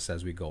modify this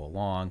as we go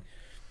along.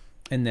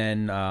 And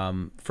then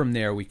from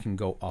there we can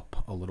go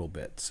up a little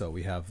bit. So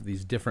we have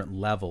these different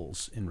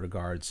levels in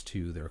regards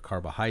to their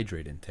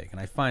carbohydrate intake. And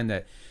I find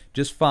that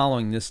just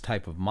following this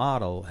type of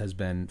model has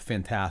been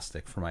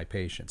fantastic for my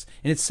patients.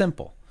 And it's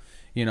simple.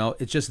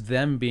 It's just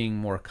them being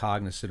more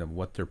cognizant of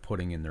what they're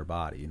putting in their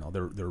body.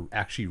 They're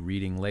actually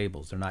reading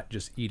labels. They're not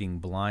just eating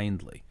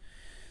blindly.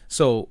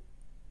 So,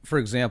 for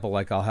example,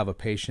 like I had a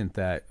patient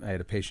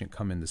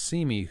come in to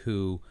see me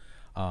who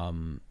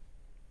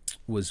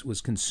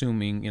was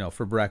consuming,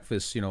 for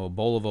breakfast, a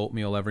bowl of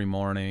oatmeal every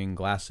morning,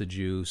 glass of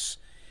juice,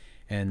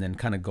 and then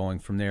kind of going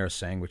from there, a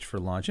sandwich for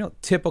lunch,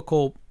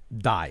 typical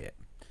diet.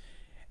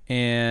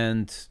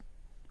 And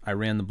I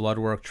ran the blood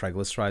work.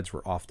 Triglycerides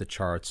were off the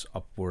charts,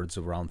 upwards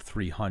of around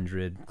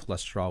 300.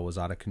 Cholesterol was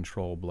out of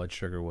control. Blood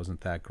sugar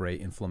wasn't that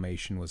great.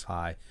 Inflammation was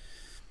high.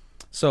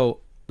 So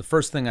the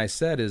first thing I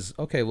said is,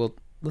 okay, well,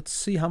 let's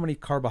see how many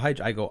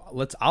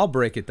carbohydrates. I'll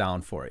break it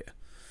down for you.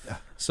 Yeah.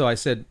 So I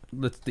said,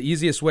 the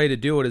easiest way to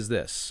do it is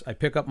this. I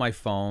pick up my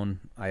phone.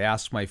 I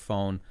ask my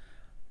phone,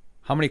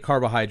 how many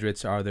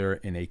carbohydrates are there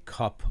in a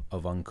cup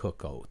of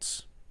uncooked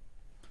oats?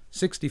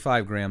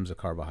 65 grams of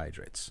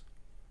carbohydrates.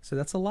 So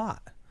that's a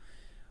lot.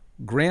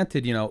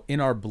 Granted, in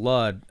our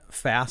blood,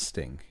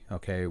 fasting,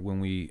 okay,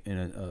 when in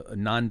a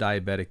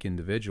non-diabetic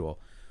individual,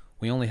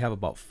 we only have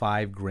about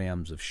 5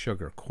 grams of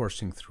sugar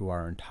coursing through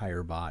our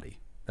entire body.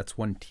 That's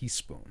 1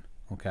 teaspoon,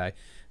 okay?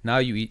 Now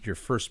you eat your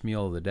first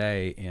meal of the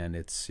day, and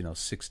it's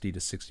 60 to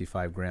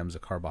 65 grams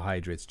of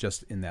carbohydrates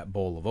just in that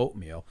bowl of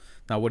oatmeal.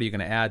 Now, what are you going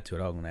to add to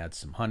it? I'm going to add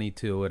some honey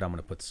to it. I'm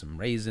going to put some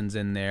raisins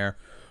in there.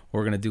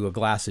 We're going to do a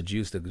glass of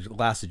juice. The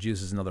glass of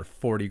juice is another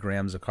 40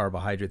 grams of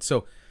carbohydrates.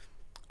 So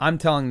I'm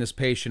telling this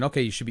patient,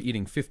 okay, you should be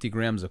eating 50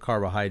 grams of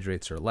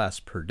carbohydrates or less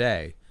per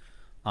day.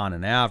 on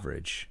an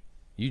average,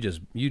 you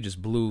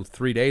just blew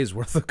 3 days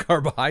worth of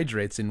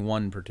carbohydrates in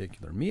one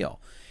particular meal.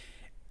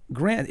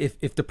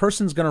 If the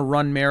person's going to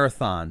run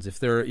marathons, if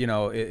they're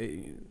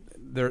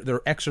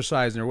they're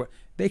exercising, or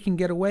they can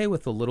get away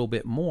with a little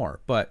bit more.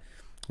 But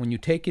when you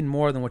take in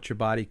more than what your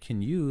body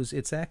can use,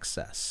 it's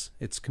excess.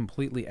 It's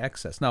completely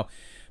excess. Now,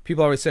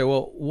 people always say,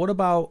 well, what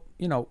about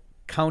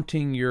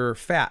counting your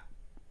fat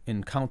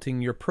and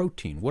counting your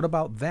protein? What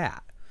about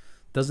that?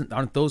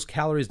 Aren't those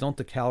calories? Don't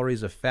the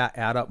calories of fat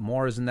add up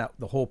more? Isn't that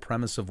the whole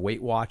premise of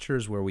Weight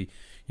Watchers, where we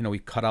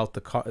cut out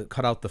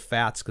the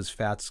fats because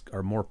fats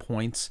are more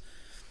points?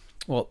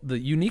 Well, the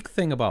unique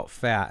thing about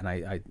fat, and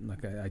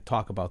I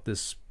talk about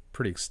this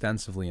pretty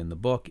extensively in the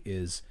book,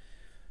 is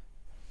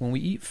when we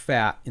eat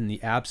fat in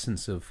the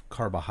absence of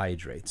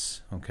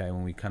carbohydrates, okay,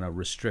 when we kind of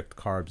restrict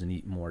carbs and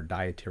eat more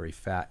dietary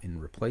fat in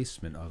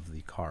replacement of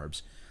the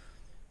carbs,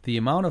 the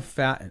amount of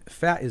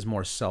fat is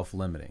more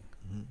self-limiting.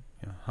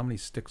 Mm-hmm. How many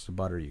sticks of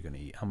butter are you going to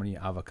eat? How many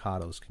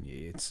avocados can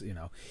you eat?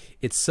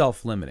 It's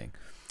self-limiting.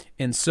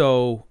 And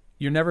so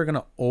you're never going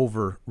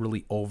to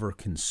really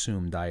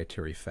over-consume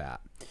dietary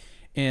fat.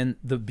 And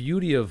the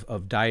beauty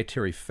of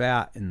dietary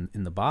fat in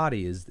the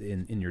body is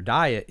in your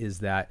diet is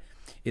that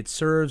it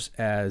serves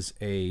as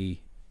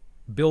a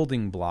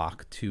building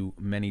block to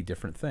many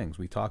different things.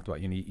 We talked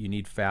about you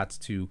need fats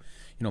to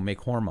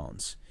make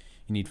hormones.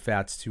 You need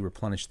fats to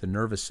replenish the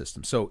nervous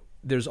system. So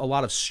there's a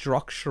lot of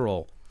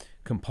structural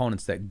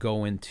components that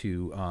go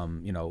into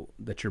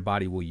that your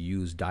body will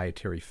use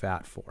dietary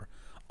fat for.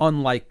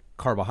 Unlike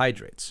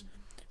carbohydrates.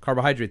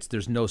 Carbohydrates,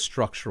 there's no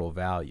structural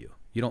value.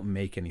 You don't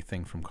make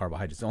anything from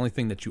carbohydrates. The only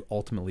thing that you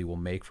ultimately will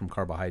make from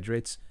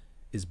carbohydrates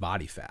is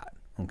body fat.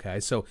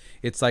 Okay, so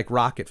it's like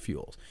rocket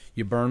fuels.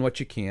 You burn what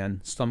you can.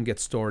 Some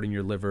gets stored in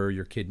your liver,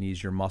 your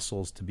kidneys, your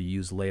muscles to be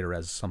used later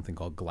as something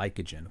called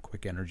glycogen, a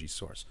quick energy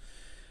source.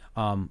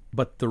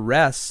 But the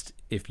rest,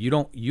 if you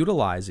don't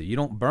utilize it, you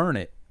don't burn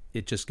it,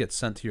 it just gets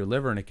sent to your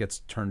liver and it gets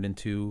turned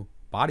into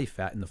body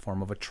fat in the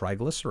form of a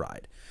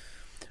triglyceride.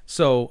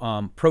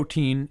 So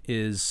protein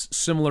is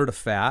similar to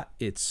fat.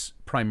 It's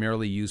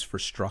primarily used for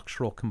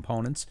structural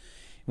components.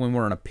 When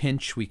we're in a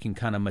pinch, we can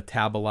kind of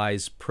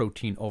metabolize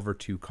protein over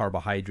to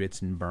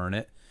carbohydrates and burn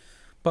it.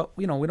 But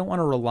we don't want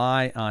to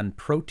rely on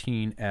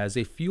protein as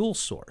a fuel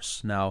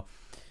source. Now,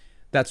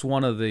 that's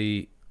one of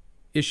the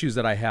issues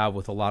that I have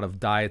with a lot of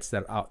diets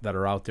that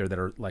are out there that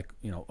are like,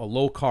 a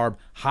low carb,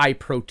 high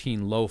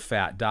protein, low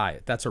fat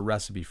diet. That's a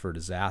recipe for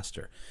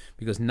disaster,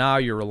 because now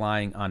you're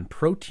relying on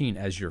protein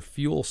as your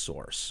fuel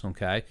source,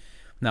 okay?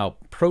 Now,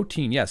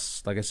 protein,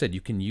 yes, like I said,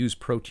 you can use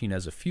protein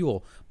as a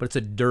fuel, but it's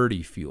a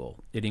dirty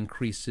fuel. It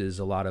increases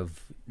a lot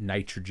of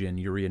nitrogen,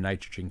 urea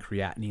nitrogen,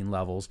 creatinine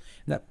levels,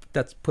 and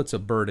that puts a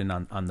burden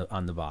on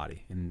the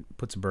body and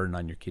puts a burden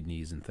on your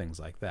kidneys and things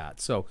like that.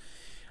 So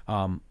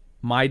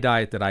my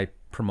diet that I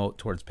promote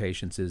towards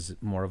patients is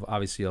more of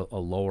obviously a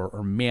lower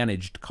or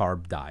managed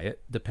carb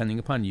diet, depending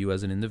upon you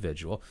as an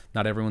individual.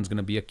 Not everyone's going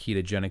to be a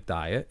ketogenic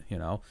diet,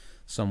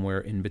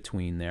 somewhere in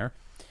between there.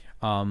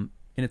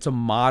 And it's a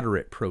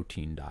moderate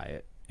protein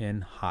diet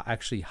and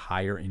actually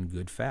higher in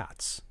good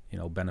fats,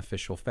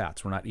 beneficial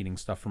fats. We're not eating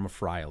stuff from a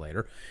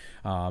fry-later.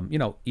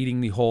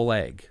 Eating the whole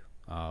egg,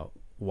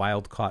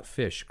 wild-caught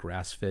fish,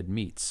 grass-fed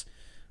meats,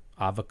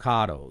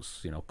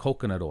 avocados,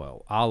 coconut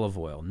oil, olive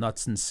oil,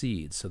 nuts and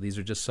seeds. So these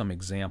are just some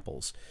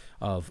examples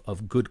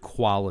of good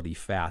quality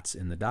fats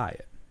in the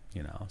diet,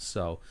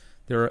 So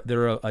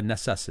they're a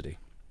necessity.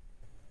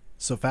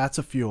 So fat's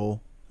a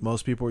fuel.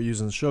 Most people are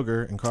using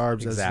sugar and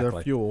carbs as their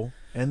Exactly. fuel.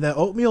 And the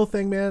oatmeal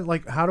thing, man,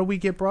 like, how do we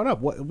get brought up?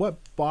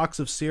 What box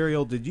of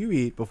cereal did you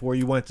eat before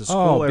you went to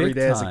school every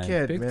day as a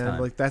kid, man? Time.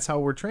 Like, that's how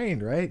we're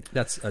trained, right?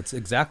 That's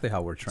exactly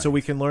how we're trained. So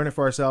we can learn it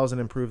for ourselves and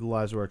improve the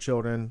lives of our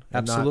children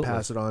and Absolutely. not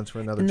pass it on to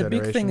another and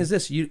generation. the big thing is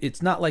this: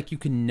 it's not like you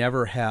can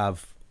never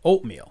have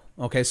oatmeal.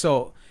 Okay,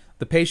 so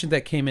the patient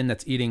that came in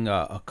that's eating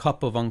a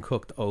cup of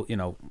uncooked oat,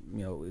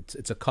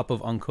 it's a cup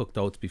of uncooked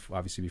oats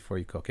before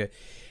you cook it,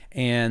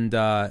 and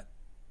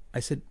I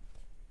said,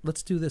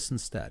 let's do this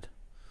instead.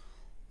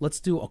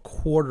 Let's do a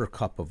 1/4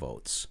 cup of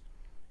oats,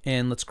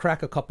 and let's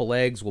crack a couple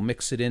eggs. We'll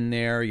mix it in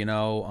there,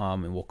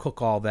 and we'll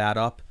cook all that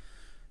up.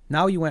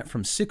 Now you went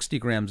from 60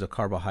 grams of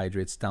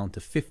carbohydrates down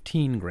to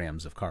 15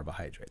 grams of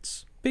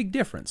carbohydrates. Big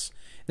difference.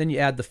 Then you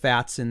add the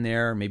fats in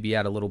there, maybe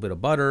add a little bit of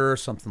butter,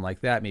 something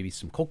like that, maybe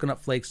some coconut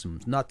flakes,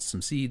 some nuts,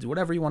 some seeds,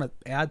 whatever you want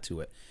to add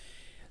to it.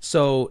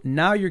 So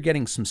now you're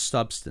getting some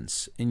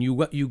substance, and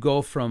you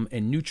go from a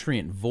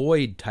nutrient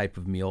void type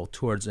of meal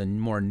towards a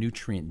more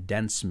nutrient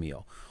dense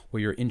meal,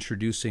 where you're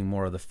introducing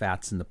more of the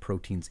fats and the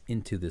proteins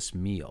into this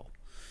meal.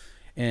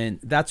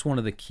 And that's one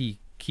of the key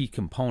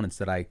components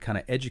that I kind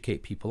of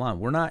educate people on.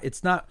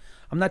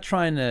 I'm not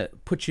trying to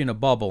put you in a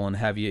bubble and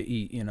have you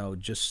eat,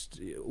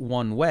 just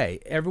one way.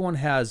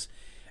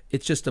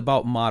 It's just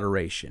about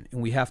moderation,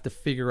 and we have to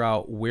figure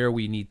out where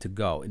we need to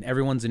go, and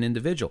everyone's an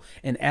individual.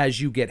 And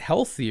as you get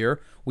healthier,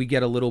 we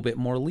get a little bit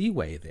more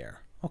leeway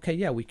there. Okay,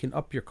 yeah, we can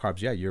up your carbs.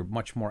 Yeah, you're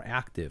much more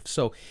active.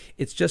 So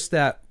it's just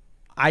that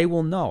I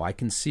will know. I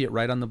can see it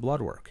right on the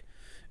blood work.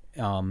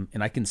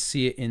 And I can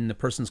see it in the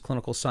person's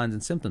clinical signs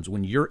and symptoms.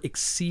 When you're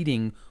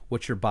exceeding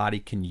what your body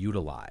can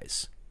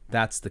utilize,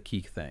 that's the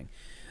key thing.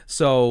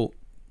 So,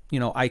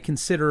 I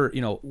consider,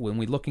 when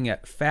we're looking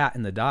at fat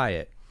in the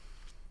diet,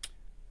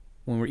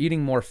 when we're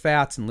eating more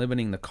fats and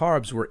limiting the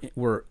carbs,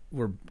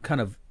 we're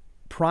kind of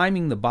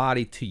priming the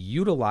body to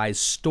utilize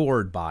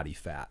stored body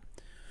fat,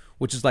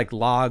 which is like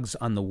logs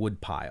on the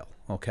wood pile,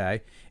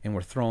 okay? And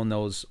we're throwing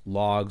those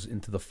logs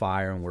into the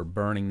fire and we're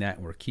burning that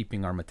and we're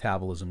keeping our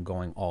metabolism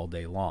going all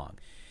day long.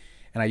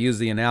 And I use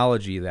the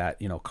analogy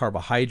that,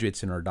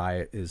 carbohydrates in our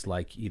diet is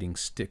like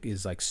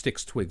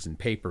sticks, twigs, and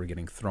paper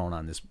getting thrown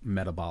on this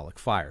metabolic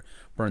fire.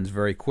 Burns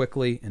very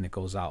quickly and it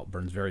goes out.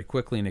 Burns very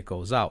quickly and it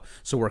goes out.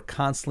 So we're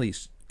constantly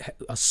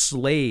a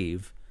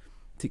slave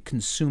to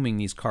consuming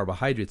these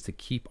carbohydrates to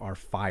keep our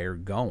fire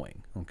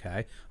going,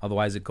 okay?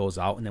 Otherwise it goes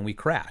out and then we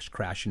crash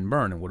and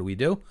burn. And what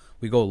do?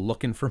 We go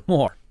looking for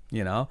more,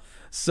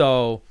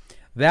 So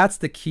that's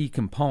the key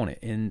component.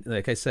 And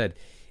like I said,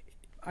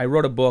 I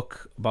wrote a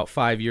book about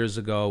 5 years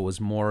ago,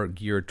 was more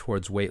geared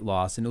towards weight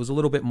loss, and it was a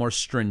little bit more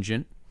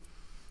stringent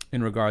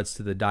in regards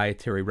to the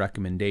dietary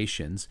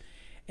recommendations.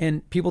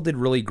 And people did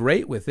really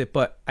great with it,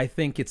 but I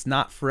think it's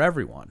not for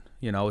everyone.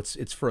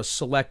 It's for a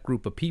select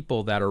group of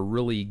people that are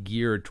really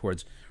geared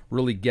towards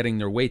really getting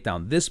their weight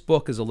down. This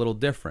book is a little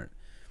different.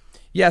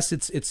 Yes,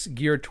 it's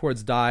geared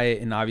towards diet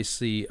and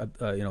obviously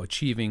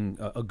achieving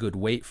a good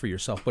weight for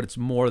yourself, but it's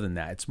more than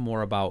that. It's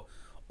more about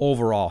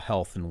overall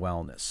health and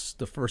wellness.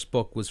 The first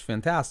book was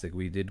fantastic.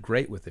 We did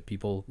great with it.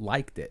 People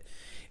liked it.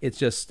 It's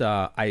just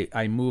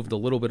I moved a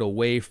little bit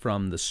away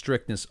from the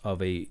strictness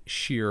of a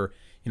sheer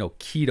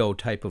keto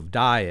type of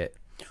diet,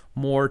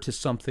 more to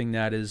something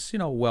that is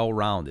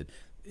well-rounded.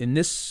 In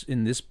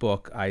this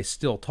book, I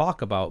still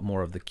talk about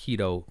more of the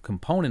keto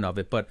component of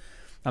it, but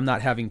I'm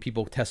not having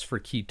people test for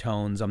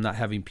ketones. I'm not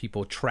having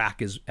people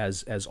track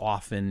as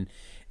often.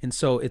 And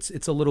so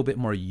it's a little bit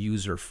more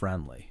user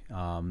friendly.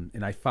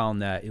 And I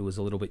found that it was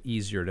a little bit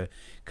easier to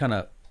kind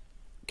of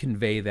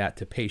convey that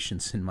to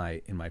patients in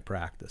my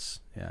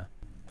practice. Yeah.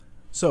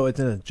 So it's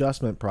an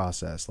adjustment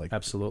process. Like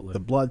absolutely. The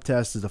blood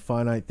test is a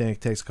finite thing.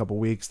 It takes a couple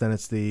weeks. Then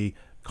it's the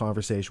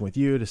conversation with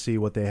you to see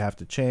what they have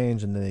to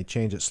change, and then they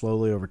change it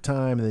slowly over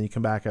time. And then you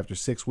come back after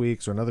 6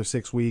 weeks or another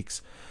 6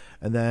 weeks,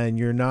 and then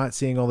you're not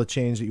seeing all the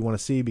change that you want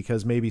to see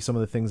because maybe some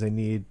of the things they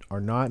need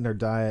are not in their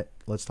diet.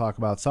 Let's talk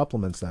about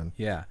supplements then.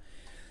 Yeah.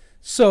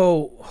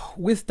 So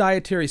with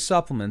dietary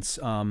supplements,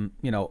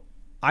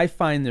 I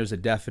find there's a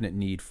definite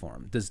need for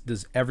them.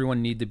 Does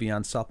everyone need to be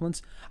on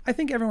supplements? I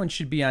think everyone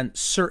should be on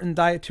certain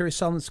dietary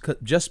supplements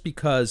just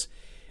because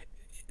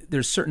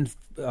there's certain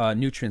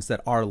nutrients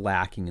that are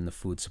lacking in the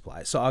food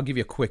supply. So I'll give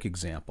you a quick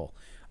example.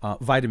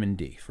 Vitamin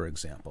D, for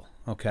example.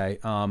 Okay.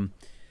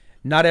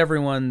 Not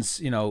everyone's,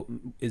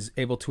 is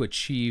able to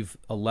achieve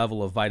a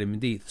level of vitamin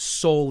D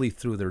solely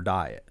through their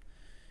diet.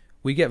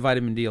 We get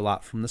vitamin D a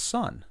lot from the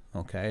sun.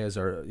 Okay, as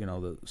our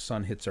the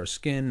sun hits our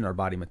skin, our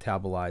body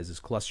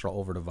metabolizes cholesterol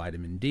over to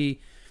vitamin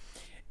D,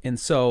 and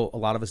so a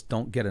lot of us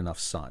don't get enough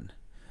sun.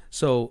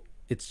 So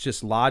it's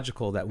just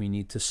logical that we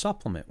need to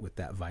supplement with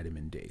that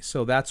vitamin D.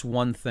 So that's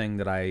one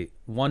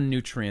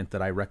nutrient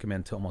that I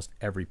recommend to almost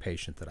every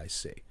patient that I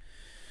see.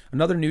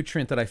 Another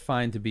nutrient that I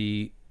find to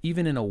be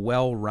even in a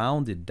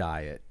well-rounded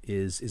diet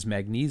is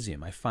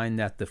magnesium. I find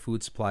that the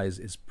food supply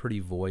is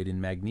pretty void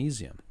in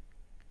magnesium.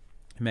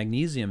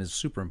 Magnesium is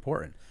super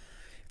important.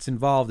 It's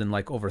involved in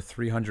like over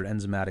 300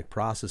 enzymatic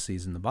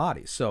processes in the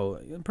body. So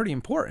pretty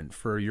important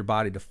for your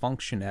body to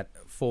function at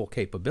full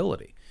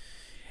capability.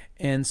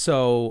 And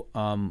so,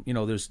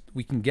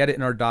 we can get it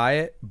in our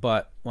diet,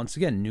 but once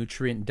again,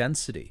 nutrient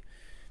density.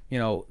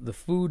 The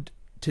food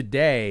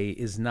today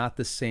is not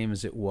the same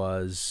as it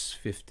was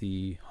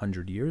 50,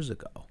 100 years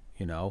ago.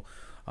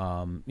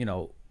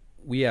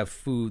 We have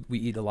food, we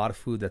eat a lot of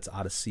food that's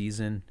out of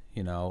season.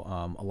 A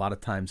lot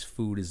of times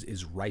food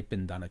is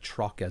ripened on a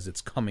truck as it's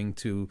coming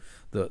to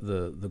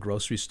the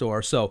grocery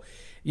store. So,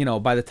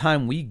 by the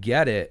time we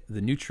get it,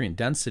 the nutrient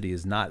density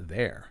is not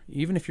there.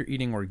 Even if you're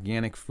eating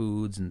organic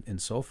foods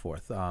and so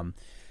forth,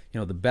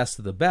 the best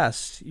of the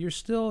best, you're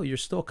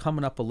still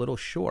coming up a little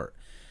short.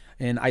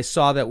 And I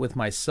saw that with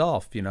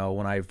myself,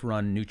 when I've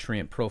run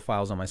nutrient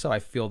profiles on myself. I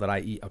feel that I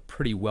eat a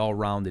pretty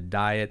well-rounded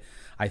diet.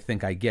 I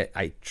think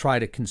I try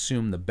to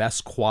consume the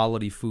best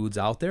quality foods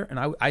out there,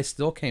 and I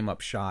still came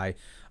up shy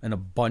in a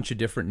bunch of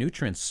different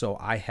nutrients. So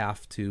I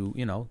have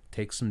to,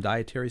 take some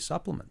dietary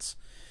supplements.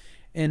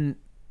 And,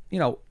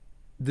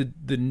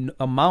 the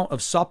amount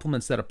of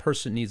supplements that a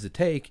person needs to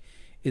take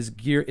is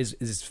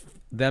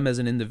them as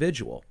an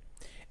individual.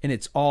 And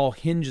it's all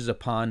hinges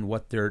upon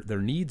what their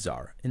needs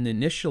are. And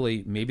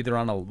initially, maybe they're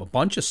on a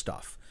bunch of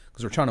stuff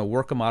because we're trying to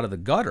work them out of the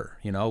gutter,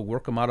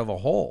 work them out of a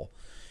hole.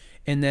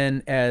 And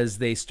then as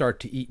they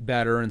start to eat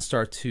better and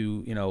start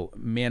to,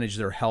 manage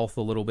their health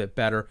a little bit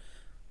better,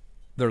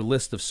 their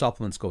list of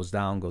supplements goes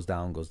down,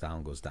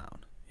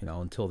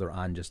 until they're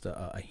on just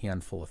a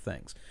handful of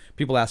things.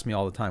 People ask me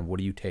all the time, what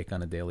do you take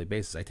on a daily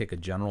basis? I take a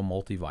general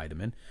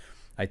multivitamin.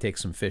 I take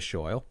some fish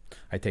oil.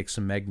 I take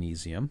some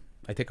magnesium.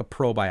 I take a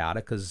probiotic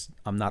because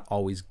I'm not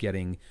always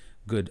getting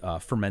good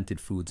fermented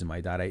foods in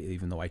my diet,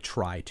 even though I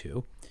try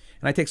to.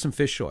 And I take some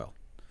fish oil.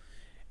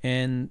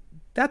 And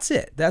that's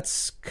it.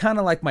 That's kind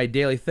of like my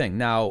daily thing.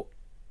 Now,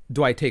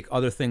 do I take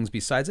other things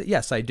besides it?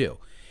 Yes, I do.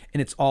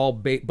 And it's all,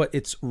 but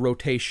it's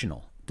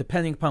rotational,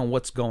 depending upon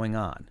what's going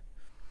on.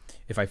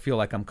 If I feel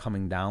like I'm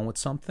coming down with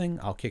something,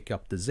 I'll kick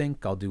up the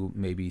zinc. I'll do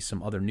maybe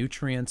some other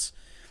nutrients.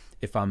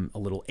 If I'm a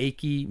little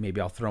achy, maybe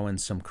I'll throw in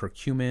some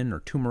curcumin or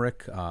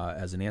turmeric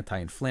as an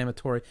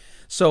anti-inflammatory.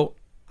 So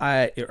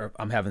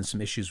I'm having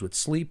some issues with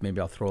sleep. Maybe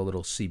I'll throw a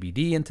little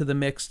CBD into the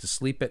mix to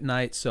sleep at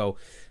night. So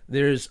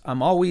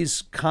I'm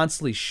always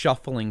constantly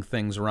shuffling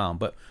things around.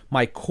 But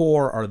my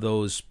core are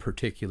those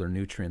particular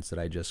nutrients that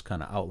I just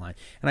kind of outlined.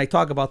 And I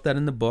talk about that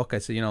in the book. I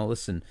say,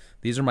 listen,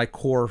 these are my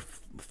core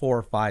 4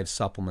 or 5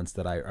 supplements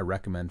that I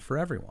recommend for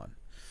everyone.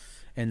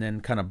 And then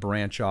kind of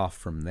branch off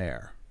from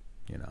there,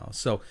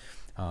 So,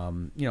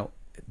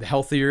 the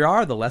healthier you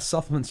are, the less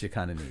supplements you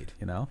kind of need,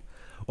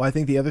 Well, I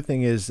think the other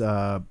thing is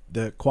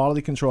the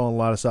quality control on a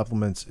lot of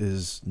supplements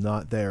is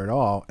not there at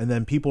all. And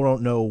then people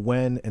don't know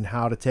when and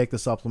how to take the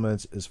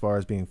supplements as far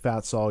as being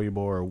fat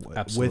soluble or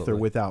with or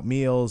without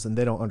meals. And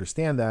they don't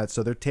understand that.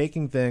 So they're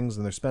taking things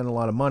and they're spending a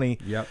lot of money,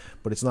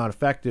 but it's not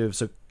effective.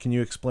 So can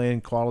you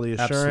explain quality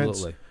assurance?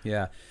 Absolutely.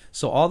 Yeah.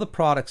 So all the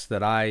products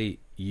that I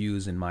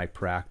use in my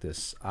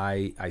practice,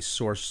 I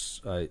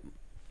source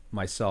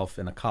myself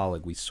and a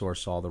colleague, we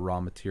source all the raw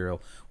material.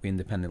 We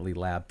independently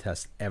lab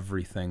test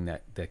everything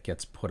that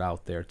gets put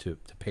out there to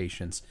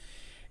patients.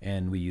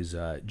 And we use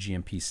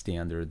GMP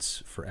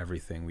standards for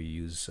everything. We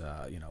use,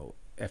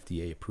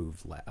 FDA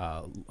approved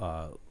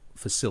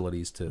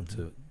facilities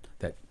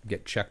that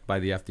get checked by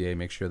the FDA,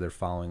 make sure they're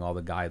following all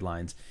the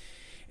guidelines.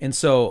 And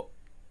so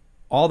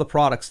all the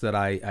products that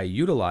I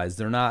utilize,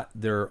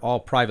 they're all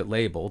private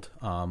labeled.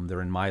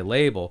 They're in my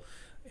label.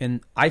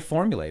 And I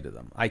formulated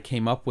them. I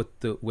came up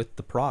with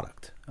the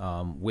product,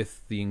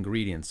 with the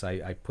ingredients.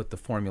 I put the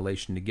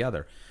formulation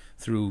together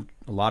through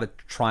a lot of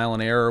trial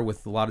and error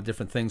with a lot of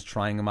different things,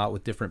 trying them out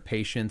with different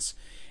patients.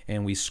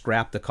 And we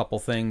scrapped a couple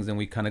things and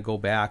we kind of go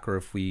back, or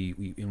if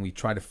we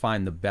try to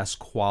find the best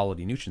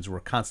quality nutrients. We're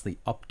constantly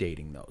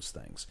updating those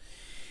things.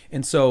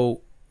 And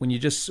so when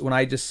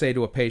I just say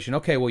to a patient,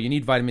 okay, well, you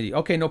need vitamin D.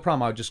 Okay, no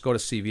problem. I'll just go to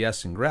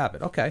CVS and grab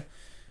it. Okay.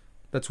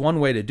 That's one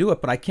way to do it,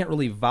 but I can't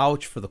really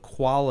vouch for the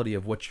quality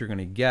of what you're going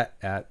to get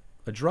at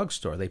a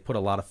drugstore. They put a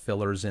lot of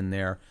fillers in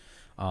there.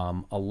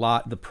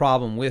 The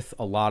problem with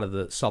a lot of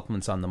the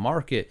supplements on the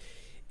market,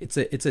 it's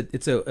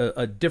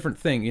a different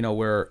thing,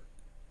 where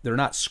they're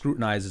not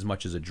scrutinized as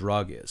much as a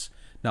drug is.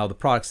 Now, the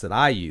products that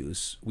I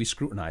use, we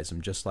scrutinize them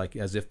just like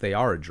as if they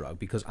are a drug,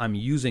 because I'm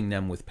using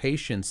them with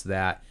patients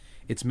that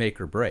it's make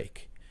or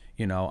break.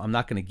 I'm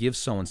not going to give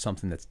someone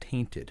something that's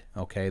tainted,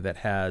 okay, that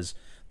has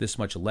this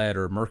much lead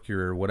or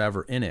mercury or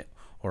whatever in it,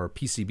 or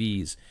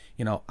PCBs.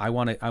 I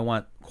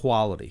want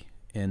quality.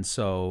 And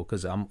so,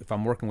 because if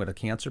I'm working with a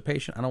cancer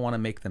patient, I don't want to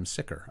make them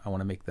sicker. I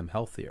want to make them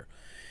healthier.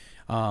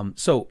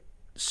 So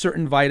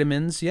certain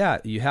vitamins,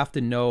 you have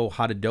to know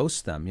how to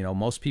dose them.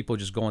 Most people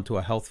just go into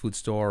a health food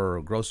store or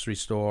a grocery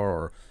store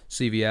or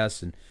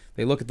CVS and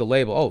they look at the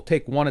label. Oh,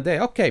 take 1 a day.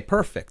 Okay,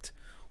 perfect.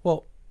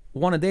 Well,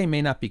 1 a day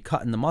may not be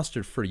cutting the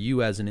mustard for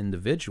you as an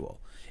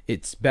individual.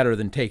 It's better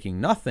than taking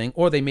nothing,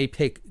 or they may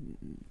take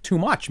too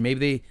much.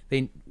 Maybe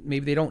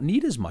they don't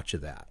need as much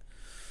of that.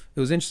 It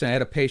was interesting. I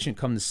had a patient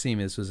come to see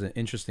me. This was an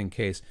interesting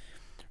case.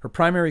 Her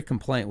primary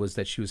complaint was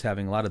that she was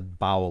having a lot of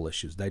bowel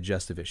issues,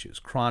 digestive issues,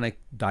 chronic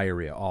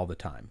diarrhea all the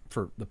time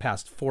for the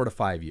past 4 to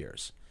 5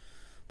 years.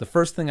 The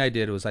first thing I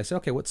did was I said,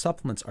 okay, what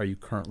supplements are you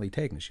currently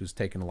taking? She was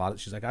taking a lot.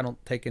 She's like, I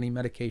don't take any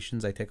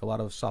medications. I take a lot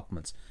of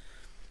supplements.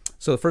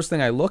 So the first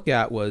thing I looked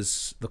at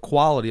was the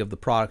quality of the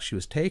products she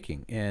was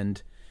taking.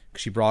 And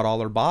she brought all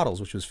her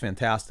bottles, which was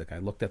fantastic. I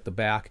looked at the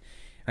back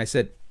and I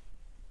said,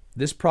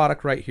 this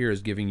product right here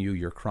is giving you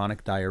your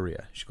chronic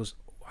diarrhea. She goes,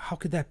 how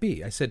could that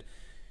be? I said,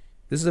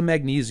 this is a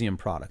magnesium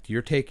product.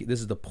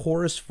 This is the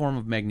poorest form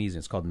of magnesium.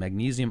 It's called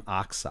magnesium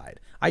oxide.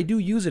 I do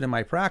use it in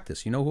my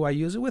practice. You know who I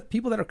use it with?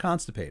 People that are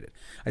constipated.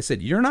 I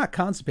said, you're not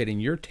constipating.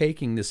 You're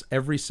taking this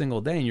every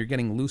single day and you're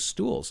getting loose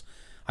stools.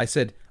 I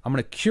said, I'm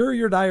going to cure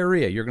your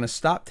diarrhea. You're going to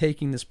stop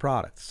taking this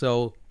product.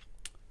 So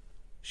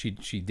she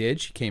did.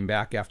 She came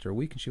back after a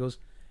week and she goes,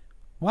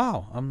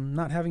 wow, I'm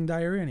not having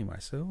diarrhea anymore. I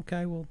said,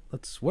 okay, well,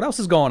 what else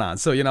is going on?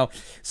 So,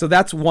 so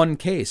that's one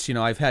case.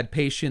 I've had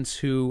patients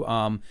who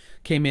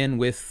came in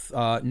with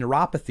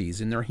neuropathies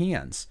in their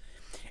hands.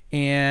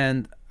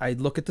 And I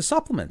look at the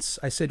supplements.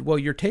 I said, well,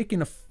 you're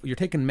taking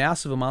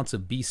massive amounts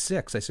of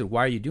B6. I said,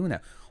 why are you doing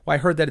that? Well, I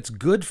heard that it's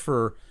good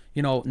for,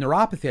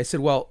 neuropathy. I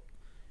said, well,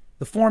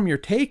 the form you're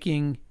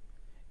taking,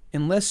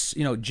 unless,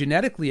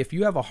 genetically, if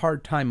you have a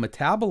hard time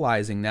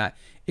metabolizing that,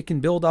 it can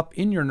build up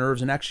in your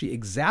nerves and actually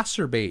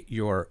exacerbate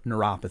your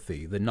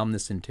neuropathy, the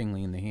numbness and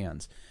tingling in the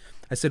hands.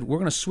 I said, we're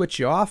going to switch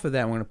you off of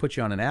that. We're going to put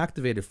you on an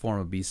activated form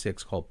of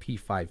B6 called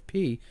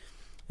P5P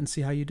and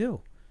see how you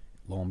do.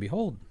 Lo and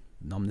behold,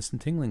 numbness and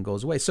tingling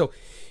goes away. So,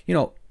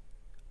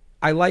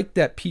 I like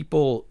that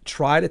people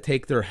try to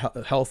take their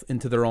health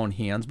into their own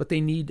hands, but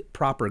they need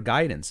proper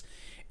guidance.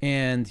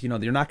 And,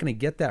 you're not going to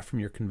get that from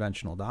your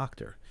conventional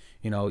doctor.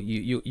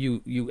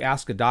 You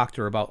ask a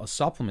doctor about a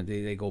supplement,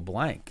 they go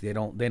blank. They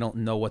don't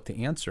know what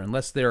to answer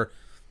unless they're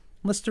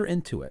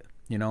into it,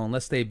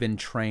 unless they've been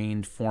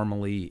trained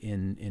formally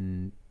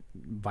in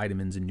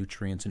vitamins and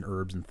nutrients and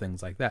herbs and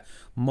things like that.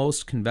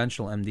 Most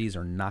conventional MDs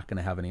are not going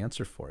to have an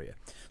answer for you.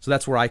 So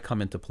that's where I come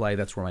into play.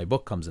 That's where my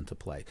book comes into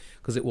play,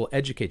 because it will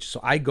educate you. So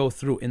I go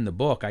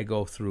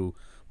through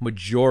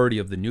majority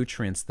of the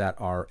nutrients that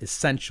are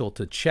essential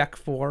to check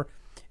for,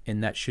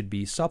 and that should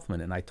be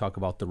supplemented. And I talk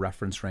about the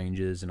reference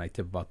ranges, and I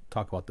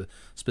talk about the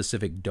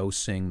specific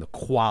dosing, the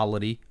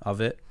quality of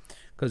it,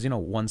 because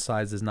one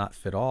size does not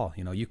fit all.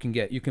 You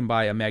can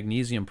buy a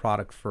magnesium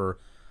product for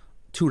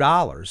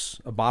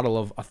 $2, a bottle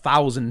of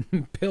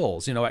 1,000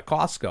 pills, at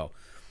Costco,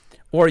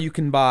 or you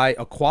can buy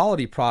a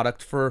quality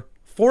product for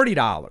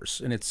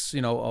 $40, and it's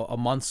a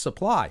month's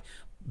supply.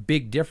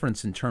 Big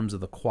difference in terms of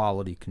the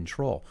quality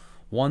control.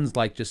 One's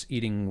like just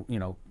eating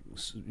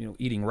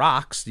eating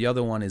rocks. The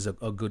other one is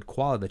a good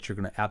quality that you're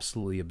going to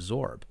absolutely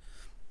absorb.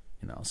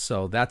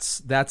 So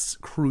that's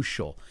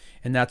crucial,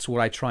 and that's what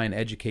I try and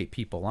educate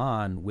people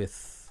on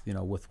with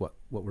what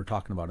we're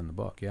talking about in the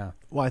book. Yeah.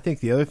 Well, I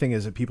think the other thing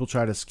is that people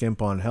try to skimp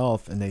on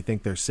health and they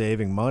think they're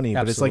saving money,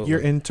 but Absolutely.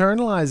 it's like you're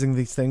internalizing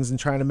these things and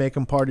trying to make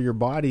them part of your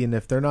body. And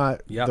if they're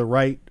not the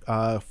right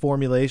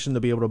formulation to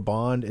be able to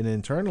bond and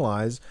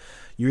internalize,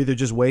 you're either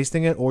just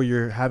wasting it or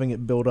you're having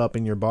it build up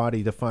in your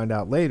body to find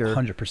out later.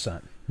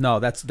 100%. No,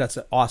 that's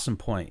an awesome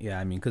point. Yeah.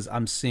 I mean, because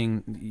I'm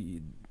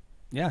seeing,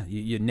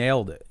 you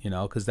nailed it,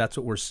 because that's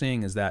what we're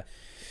seeing is that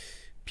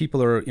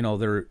people are,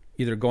 they're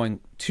either going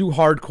too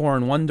hardcore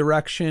in one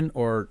direction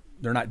or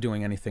they're not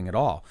doing anything at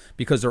all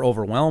because they're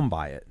overwhelmed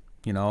by it.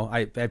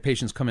 I have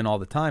patients come in all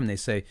the time and they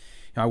say,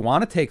 I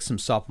want to take some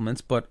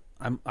supplements, but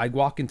I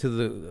walk into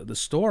the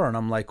store and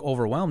I'm like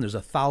overwhelmed. There's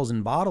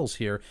 1,000 bottles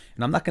here,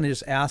 and I'm not going to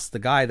just ask the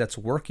guy that's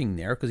working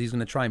there because he's going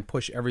to try and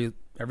push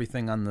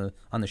everything on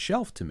the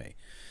shelf to me.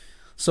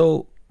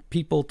 So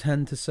people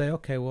tend to say,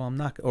 okay, well, I'm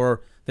not.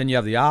 Or then you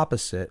have the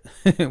opposite,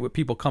 where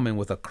people come in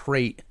with a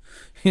crate,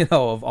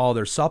 of all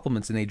their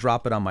supplements, and they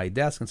drop it on my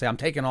desk and say, I'm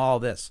taking all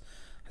this.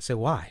 I say,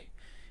 why?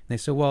 And they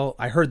say, well,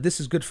 I heard this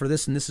is good for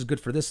this and this is good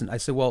for this. And I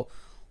say, well,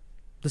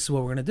 this is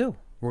what we're going to do.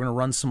 We're going to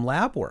run some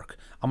lab work.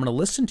 I'm going to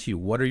listen to you.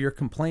 What are your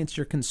complaints,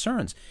 your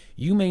concerns?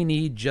 You may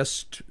need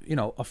just,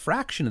 a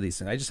fraction of these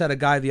things. I just had a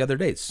guy the other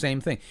day, same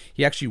thing.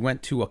 He actually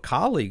went to a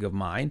colleague of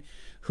mine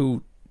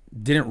who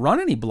didn't run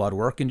any blood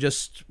work and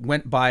just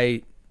went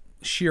by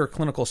sheer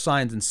clinical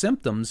signs and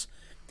symptoms,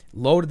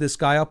 loaded this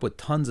guy up with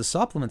tons of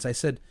supplements. I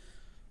said,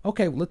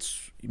 okay,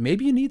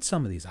 maybe you need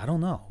some of these. I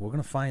don't know. We're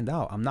going to find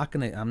out.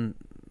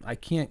 I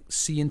can't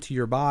see into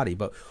your body,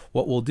 but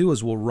what we'll do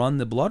is we'll run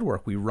the blood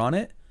work. We run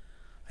it.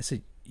 I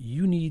said,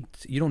 you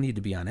don't need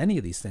to be on any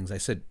of these things. I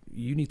said,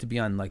 you need to be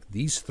on like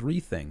these 3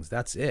 things.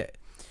 That's it.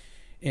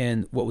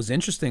 And what was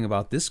interesting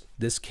about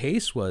this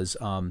case was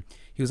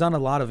he was on a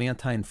lot of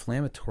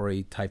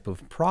anti-inflammatory type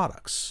of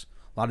products,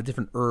 a lot of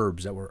different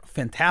herbs that were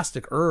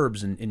fantastic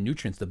herbs and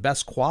nutrients, the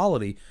best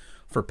quality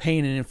for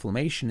pain and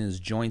inflammation in his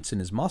joints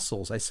and his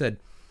muscles. I said,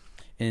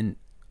 and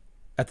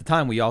at the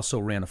time we also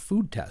ran a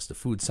food test, a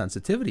food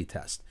sensitivity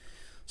test.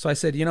 So I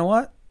said, you know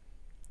what?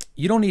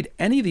 You don't need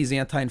any of these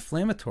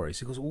anti-inflammatories.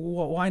 He goes,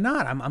 well, why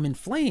not? I'm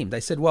inflamed. I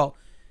said, well,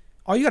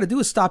 all you got to do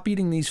is stop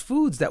eating these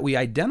foods that we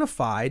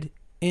identified,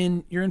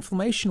 and your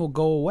inflammation will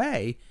go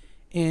away,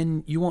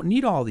 and you won't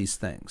need all these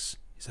things.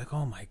 He's like,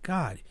 oh my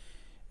God,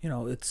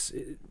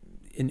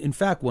 in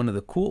fact, one of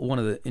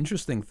the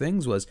interesting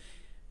things was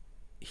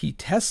he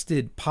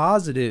tested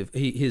positive.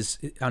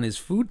 On his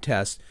food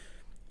test.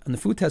 On the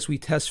food test, we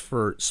test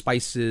for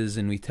spices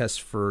and we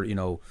test for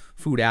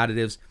food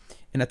additives.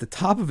 And at the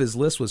top of his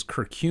list was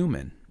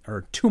curcumin,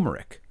 or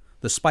turmeric,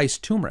 the spice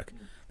turmeric.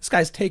 This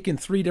guy's taken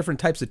 3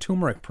 different types of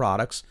turmeric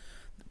products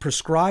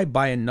prescribed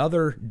by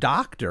another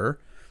doctor.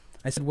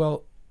 I said,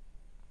 well,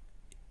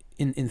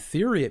 in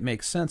theory, it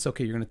makes sense.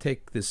 Okay, you're going to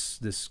take this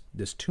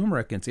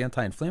turmeric and it's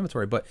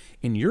anti-inflammatory, but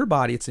in your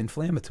body, it's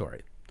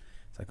inflammatory.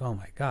 It's like, oh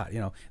my God,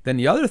 Then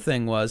the other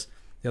thing was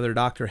the other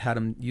doctor had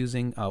him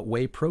using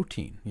whey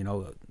protein,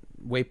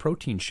 whey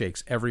protein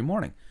shakes every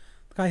morning.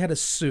 The guy had a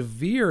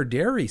severe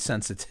dairy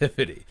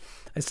sensitivity.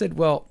 I said,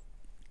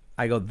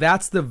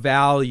 that's the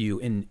value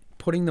in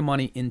putting the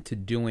money into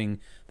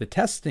doing the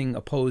testing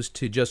opposed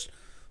to just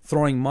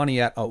throwing money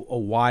at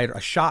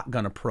a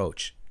shotgun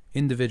approach,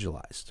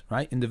 individualized,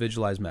 right?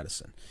 Individualized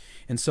medicine.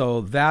 And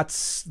so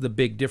that's the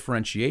big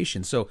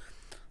differentiation. So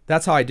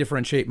that's how I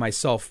differentiate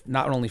myself,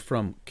 not only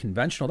from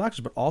conventional doctors,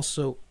 but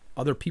also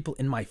other people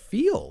in my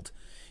field,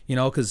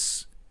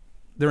 because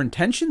their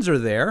intentions are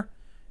there.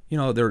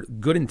 They're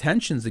good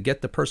intentions to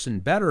get the person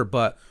better,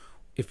 but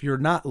if you're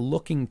not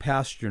looking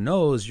past your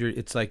nose,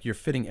 it's like you're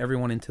fitting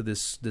everyone into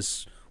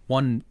this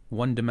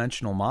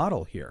one-dimensional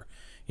model here,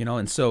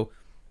 and so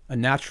a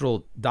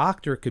natural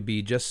doctor could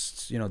be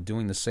just,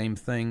 doing the same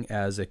thing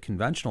as a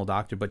conventional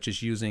doctor, but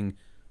just using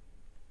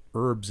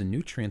herbs and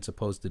nutrients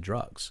opposed to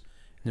drugs.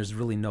 And there's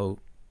really no,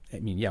 I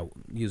mean, yeah,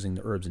 using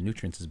the herbs and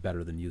nutrients is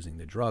better than using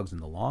the drugs in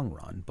the long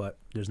run, but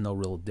there's no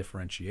real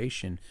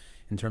differentiation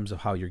in terms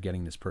of how you're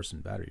getting this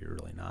person better. You're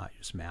really not.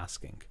 You're just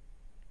masking.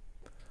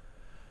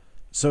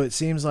 So it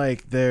seems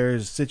like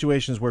there's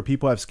situations where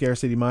people have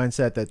scarcity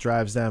mindset that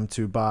drives them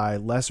to buy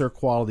lesser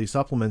quality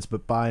supplements,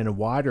 but buy in a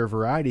wider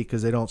variety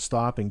because they don't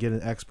stop and get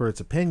an expert's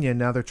opinion.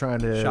 Now they're trying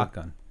to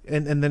shotgun.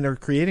 And then they're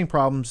creating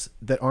problems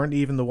that aren't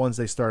even the ones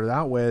they started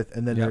out with,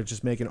 and then they're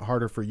just making it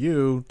harder for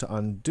you to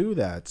undo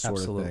that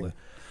sort of thing.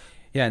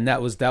 Yeah, and that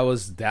was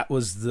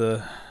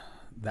the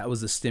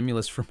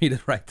stimulus for me to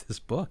write this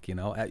book, you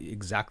know,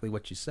 exactly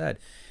what you said.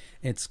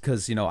 It's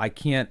because, you know, I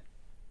can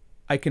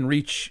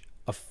reach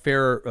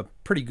a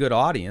pretty good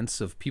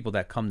audience of people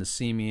that come to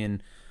see me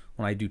and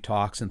when I do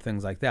talks and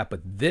things like that.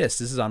 But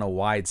this is on a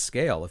wide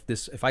scale.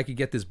 If I could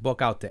get this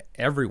book out to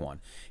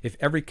everyone, if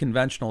every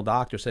conventional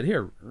doctor said,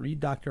 here, read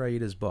Dr.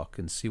 Aieta's book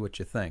and see what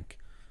you think,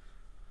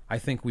 I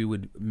think we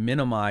would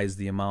minimize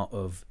the amount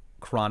of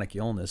chronic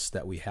illness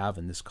that we have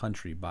in this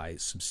country by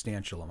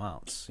substantial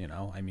amounts, you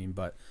know? I mean,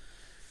 but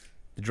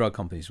the drug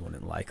companies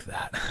wouldn't like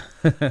that.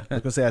 I was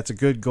going to say, that's a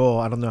good goal.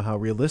 I don't know how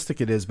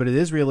realistic it is, but it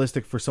is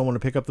realistic for someone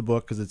to pick up the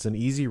book because it's an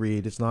easy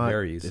read. It's not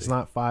very easy. It's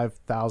not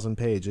 5,000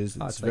 pages.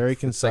 It's very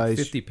concise. It's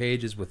like 50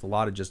 pages with a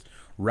lot of just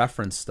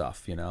reference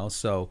stuff, you know?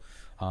 So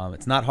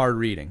it's not hard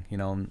reading, you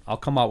know? I'll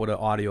come out with an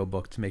audio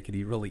book to make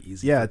it really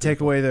easy. Yeah, take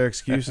away their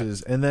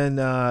excuses. And then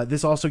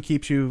this also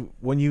keeps you,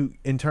 when you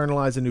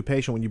internalize a new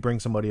patient, when you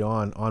bring somebody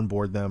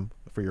onboard them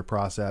for your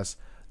process,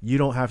 you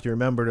don't have to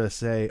remember to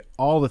say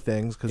all the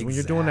things, because when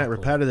you're doing that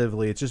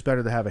repetitively, it's just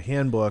better to have a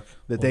handbook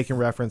that they can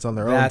reference on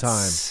their own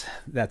time.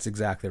 That's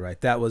exactly right.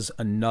 That was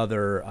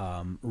another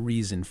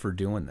reason for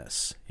doing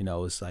this. You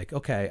know, it's like,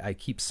 okay, I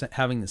keep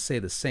having to say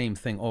the same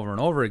thing over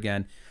and over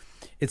again.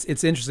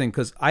 It's interesting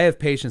because I have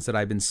patients that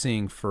I've been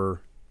seeing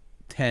for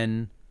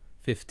 10,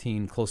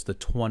 15, close to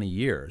 20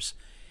 years.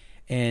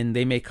 And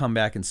they may come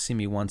back and see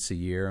me once a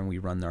year, and we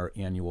run our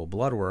annual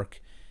blood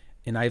work.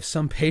 And I have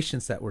some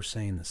patients that were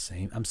saying the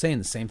same. I'm saying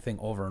the same thing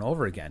over and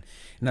over again.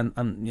 And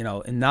I'm you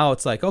know, and now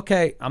it's like,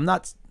 okay,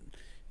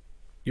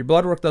 your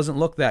blood work doesn't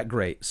look that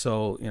great.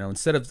 So, you know,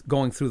 instead of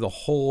going through the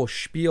whole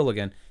spiel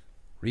again,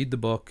 read the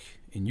book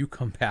and you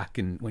come back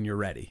and when you're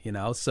ready, you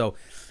know? So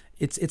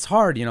it's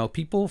hard, you know,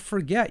 people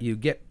forget.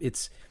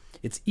 It's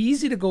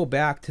easy to go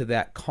back to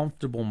that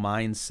comfortable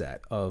mindset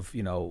of,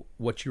 you know,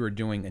 what you were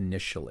doing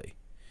initially.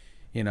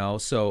 You know,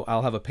 so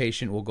I'll have a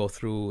patient, we'll go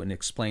through and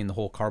explain the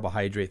whole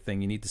carbohydrate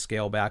thing. You need to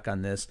scale back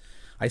on this.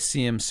 I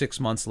see him 6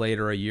 months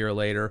later, a year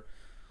later.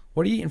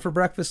 What are you eating for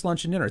breakfast,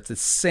 lunch, and dinner? It's the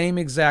same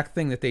exact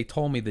thing that they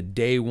told me the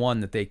day one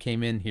that they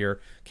came in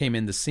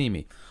to see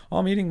me. Oh,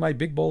 I'm eating my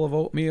big bowl of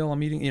oatmeal.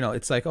 I'm eating, you know,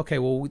 it's like, okay,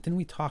 well, didn't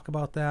we talk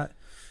about that?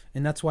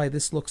 And that's why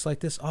this looks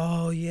like this.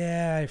 Oh,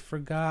 yeah, I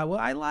forgot. Well,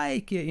 I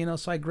like it, you know,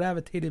 so I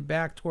gravitated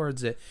back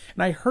towards it.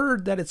 And I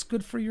heard that it's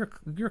good for your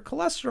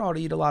cholesterol to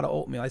eat a lot of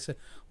oatmeal. I said,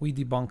 we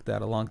debunked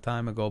that a long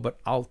time ago, but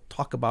I'll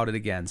talk about it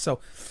again.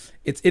 So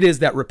it is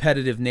that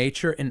repetitive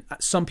nature, and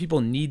some people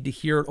need to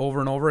hear it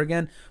over and over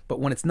again. But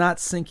when it's not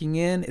sinking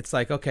in, it's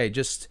like, okay,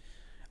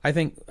 I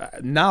think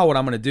now what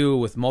I'm going to do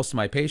with most of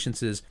my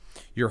patients is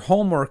your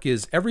homework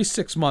is every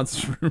 6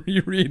 months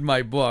reread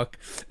my book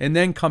and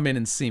then come in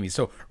and see me.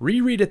 So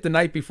reread it the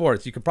night before.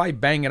 So you could probably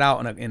bang it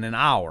out in an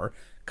hour.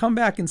 Come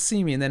back and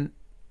see me and then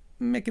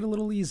make it a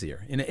little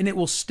easier. And it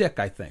will stick,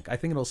 I think. I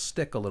think it'll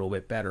stick a little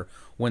bit better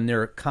when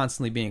they're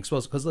constantly being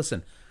exposed. Because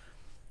listen,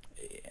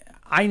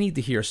 I need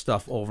to hear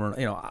stuff over and,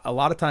 you know, a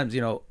lot of times,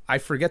 you know, I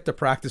forget to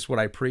practice what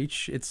I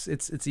preach.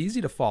 It's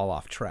easy to fall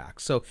off track.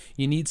 So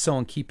you need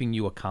someone keeping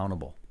you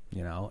accountable.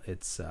 You know,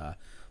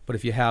 but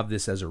if you have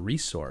this as a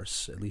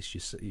resource, at least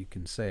you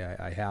can say,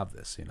 I have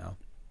this, you know.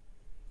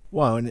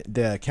 Well, and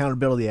the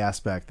accountability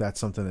aspect, that's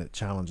something that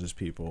challenges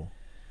people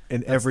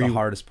in that's the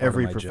hardest part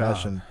every of my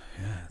profession. Job.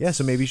 Yeah,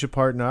 so maybe you should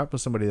partner up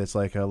with somebody that's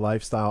like a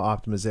lifestyle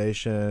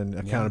optimization,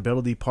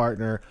 accountability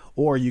partner,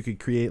 or you could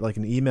create like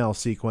an email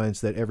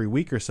sequence that every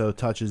week or so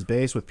touches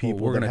base with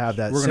people that have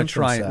that. We're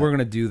going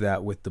to do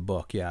that with the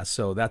book. Yeah,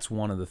 so that's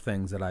one of the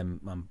things that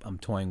I'm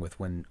toying with.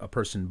 When a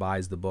person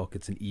buys the book,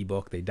 it's an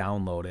ebook. They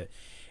download it,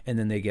 and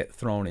then they get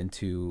thrown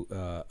into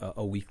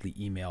a weekly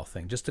email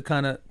thing, just to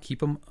kind of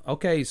keep them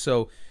okay.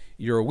 So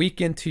you're a week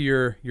into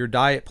your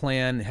diet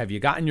plan. Have you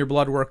gotten your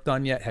blood work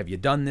done yet? Have you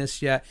done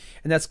this yet?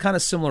 And that's kind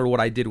of similar to what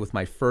I did with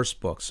my first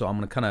book. So I'm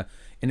going to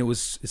and it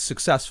was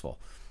successful.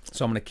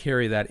 So I'm going to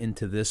carry that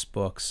into this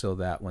book so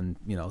that when,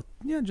 you know,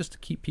 just to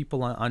keep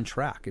people on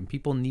track. And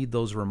people need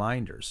those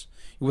reminders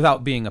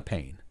without being a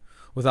pain,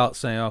 without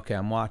saying, okay,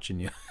 I'm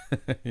watching you,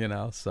 you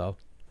know, so.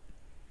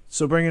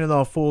 So bringing it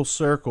all full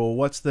circle,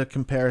 what's the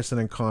comparison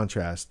and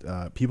contrast?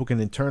 People can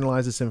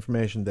internalize this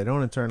information. They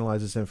don't internalize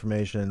this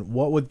information.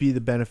 What would be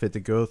the benefit to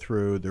go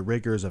through the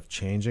rigors of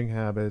changing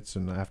habits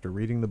and after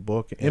reading the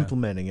book,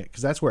 implementing it?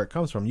 Because that's where it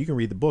comes from. You can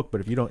read the book, but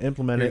if you don't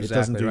implement it, it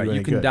doesn't do you any good.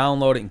 You can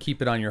download it and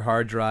keep it on your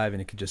hard drive,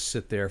 and it could just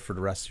sit there for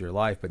the rest of your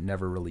life, but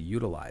never really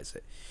utilize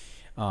it.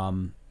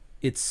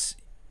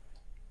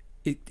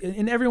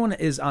 and everyone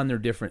is on a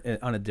different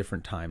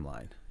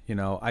timeline. You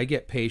know, I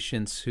get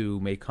patients who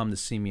may come to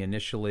see me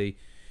initially.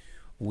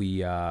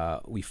 We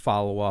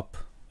follow up,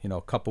 you know,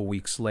 a couple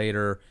weeks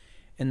later,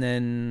 and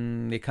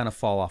then they kind of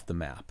fall off the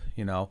map,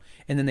 you know,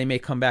 and then they may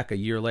come back a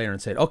year later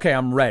and say, okay,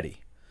 I'm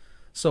ready.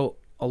 So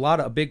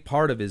a big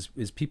part of it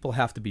is people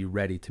have to be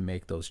ready to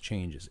make those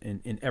changes,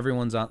 and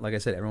everyone's on, like I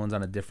said, everyone's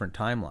on a different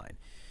timeline.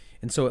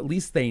 And so at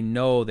least they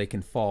know they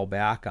can fall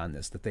back on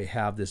this, that they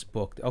have this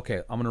book.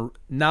 Okay,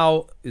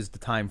 now is the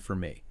time for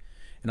me,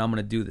 and I'm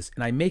going to do this.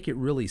 And I make it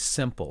really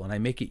simple, and I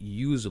make it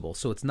usable.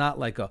 So it's not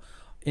like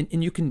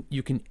and you can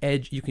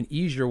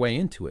ease your way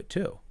into it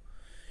too.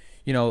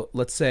 You know,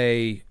 let's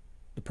say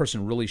the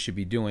person really should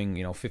be doing,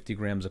 you know, 50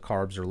 grams of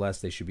carbs or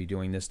less. They should be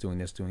doing this, doing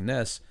this, doing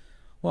this.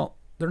 Well,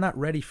 they're not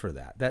ready for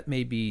that. That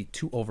may be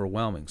too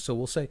overwhelming. So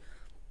we'll say,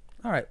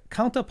 all right,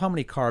 count up how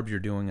many carbs you're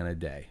doing in a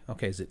day.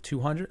 Okay, is it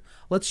 200?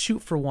 Let's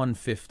shoot for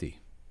 150.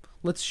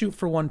 Let's shoot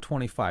for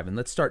 125, and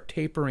let's start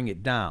tapering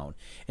it down.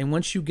 And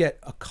once you get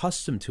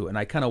accustomed to it, and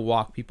I kind of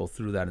walk people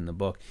through that in the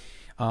book,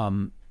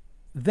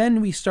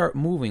 then we start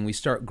moving, we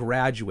start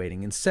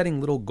graduating and setting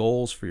little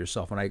goals for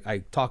yourself. And I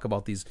talk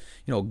about these,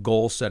 you know,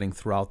 goal setting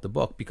throughout the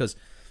book because,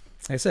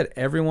 like I said,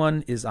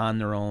 everyone is on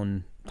their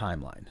own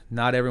timeline.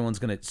 Not everyone's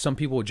going to, some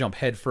people will jump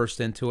headfirst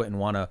into it and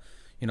want to,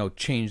 you know,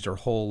 change their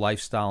whole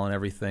lifestyle and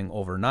everything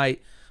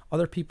overnight.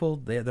 Other people,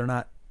 they're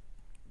not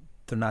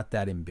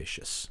that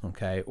ambitious,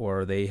 okay?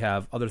 Or they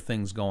have other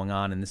things going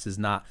on, and this is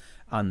not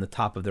on the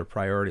top of their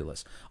priority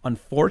list.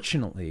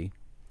 Unfortunately,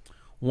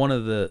 one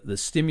of the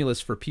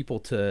stimulus for people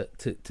to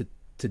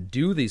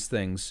do these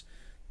things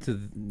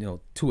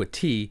to a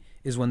T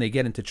is when they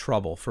get into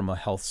trouble from a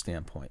health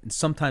standpoint. And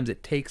sometimes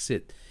it takes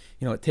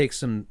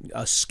them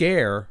a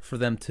scare for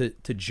them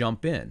to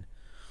jump in.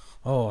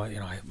 Oh, you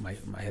know,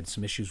 I had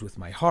some issues with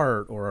my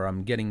heart, or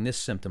I'm getting this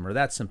symptom or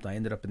that symptom. I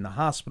ended up in the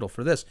hospital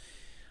for this.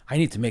 I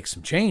need to make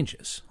some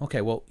changes.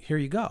 Okay, well, here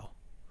you go.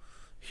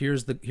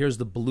 Here's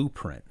the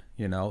blueprint,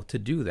 you know, to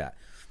do that.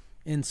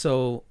 And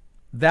so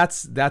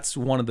that's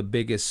one of the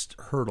biggest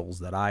hurdles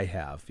that I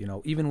have. You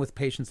know, even with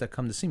patients that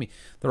come to see me,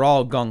 they're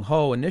all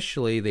gung-ho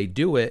initially. They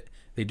do it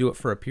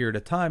for a period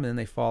of time, and then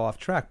they fall off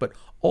track. But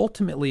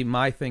ultimately,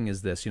 my thing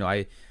is this, you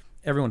know,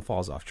 everyone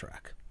falls off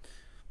track.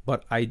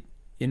 But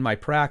in my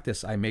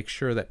practice, I make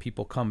sure that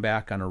people come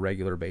back on a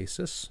regular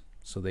basis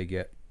so they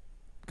get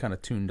kind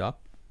of tuned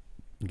up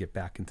and get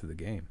back into the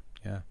game.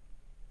 Yeah.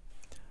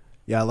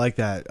 Yeah, I like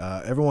that.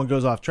 Everyone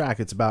goes off track.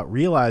 It's about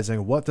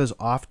realizing what does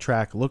off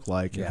track look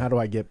like, and how do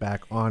I get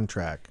back on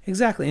track?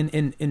 Exactly.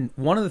 And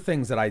one of the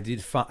things that I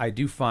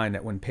do find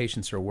that when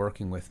patients are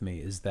working with me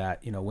is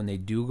that, you know, when they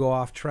do go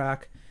off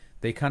track,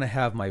 they kind of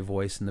have my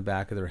voice in the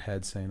back of their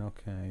head saying,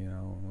 okay, you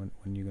know,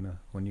 when you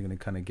gonna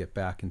kind of get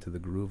back into the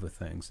groove of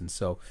things. And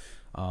so,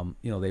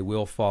 you know, they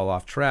will fall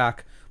off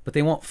track, but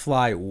they won't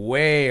fly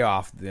way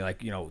off,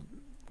 like, you know,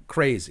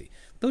 crazy.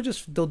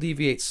 They'll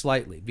deviate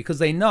slightly because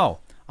they know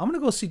I'm going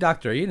to go see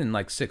Dr. Aieta in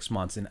like 6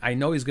 months, and I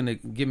know he's going to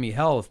give me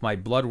hell if my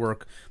blood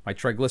work, my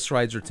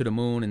triglycerides are to the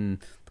moon, and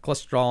the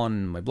cholesterol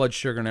and my blood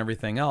sugar and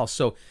everything else.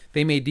 So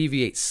they may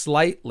deviate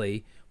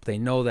slightly, but they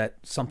know that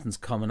something's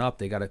coming up.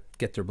 They got to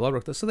get their blood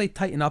work done, so they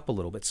tighten up a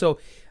little bit. So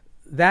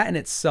that in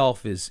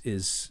itself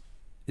is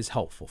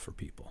helpful for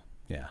people.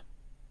 Yeah.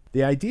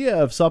 The idea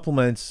of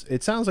supplements,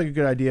 it sounds like a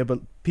good idea, but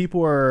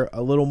people are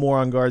a little more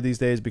on guard these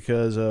days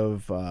because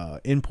of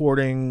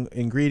importing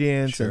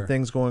ingredients and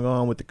things going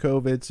on with the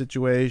COVID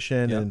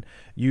situation. Yep. And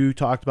you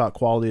talked about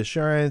quality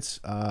assurance.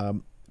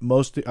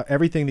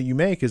 Everything that you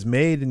make is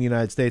made in the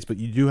United States, but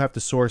you do have to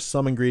source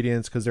some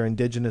ingredients because they're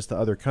indigenous to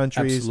other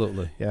countries.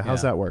 Absolutely. Yeah.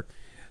 How's that work?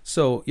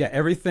 So yeah,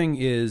 everything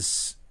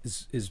is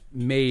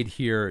made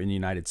here in the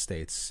United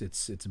States.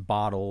 It's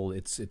bottled,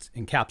 it's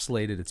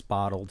encapsulated, it's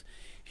bottled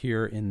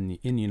here in the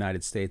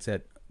United States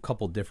at a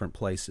couple different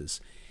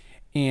places.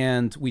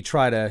 And we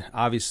try to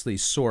obviously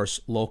source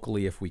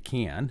locally if we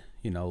can,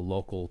 you know,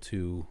 local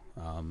to,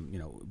 you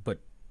know, but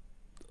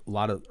a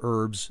lot of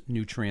herbs,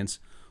 nutrients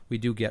we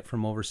do get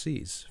from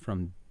overseas,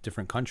 from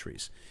different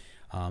countries.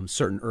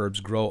 Certain herbs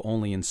grow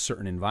only in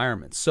certain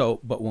environments. So,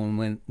 but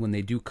when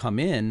they do come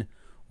in,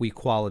 we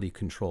quality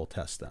control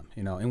test them,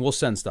 you know, and we'll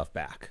send stuff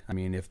back. I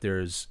mean, if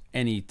there's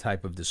any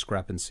type of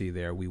discrepancy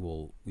there, we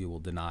will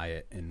deny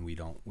it, and we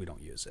don't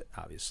use it,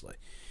 obviously.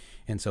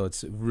 And so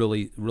it's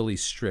really, really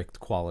strict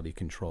quality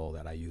control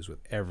that I use with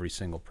every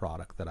single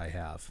product that I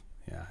have.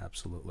 Yeah,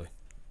 absolutely.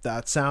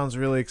 That sounds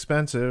really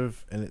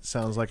expensive, and it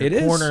sounds like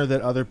a corner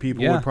that other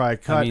people would probably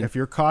cut. I mean, if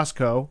you're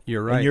Costco,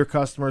 you're right, and your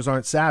customers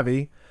aren't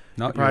savvy,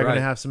 you're probably going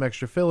to have some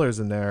extra fillers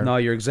in there. No,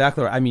 you're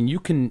exactly right. I mean, you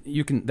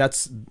can.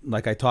 That's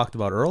like I talked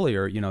about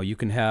earlier. You know, you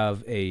can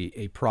have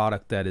a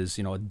product that is,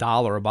 you know,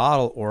 $1 a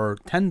bottle or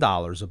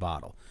 $10 a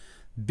bottle.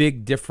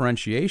 Big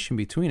differentiation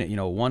between it. You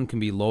know, one can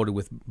be loaded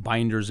with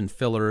binders and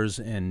fillers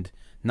and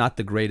not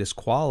the greatest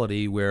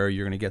quality, where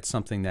you're going to get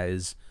something that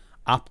is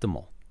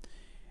optimal.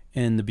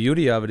 And the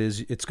beauty of it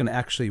is it's going to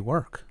actually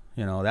work.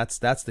 You know, that's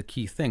the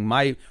key thing.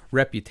 My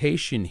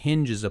reputation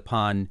hinges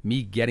upon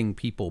me getting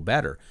people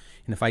better.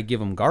 And if I give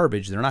them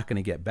garbage, they're not going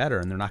to get better,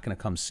 and they're not going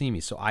to come see me.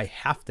 So I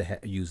have to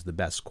use the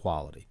best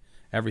quality,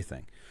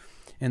 everything.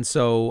 And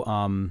so,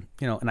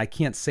 you know, and I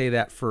can't say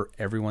that for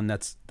everyone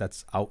that's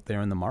out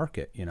there in the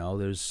market. You know,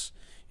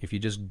 if you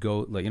just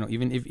go, like, you know,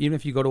 even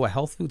if you go to a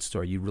health food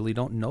store, you really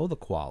don't know the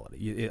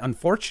quality.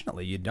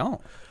 Unfortunately, you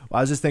don't. Well,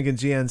 I was just thinking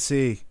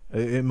GNC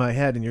in my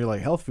head, and you're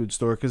like, health food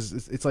store,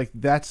 because it's like,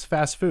 that's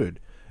fast food.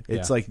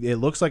 It's like, it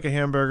looks like a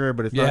hamburger,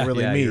 but it's not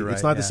really meat. Right,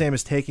 it's not the same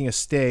as taking a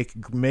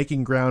steak,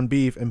 making ground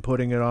beef, and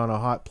putting it on a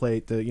hot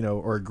plate to, you know,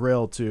 or a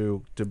grill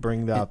to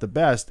bring out the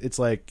best. It's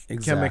like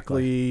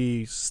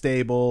chemically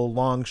stable,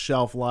 long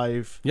shelf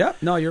life. Yeah,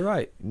 no, you're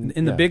right.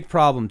 And the big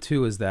problem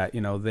too is that, you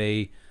know,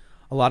 a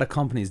lot of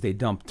companies, they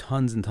dump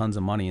tons and tons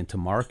of money into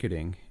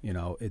marketing, you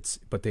know,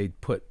 but they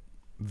put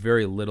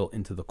very little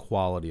into the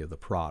quality of the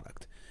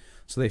product.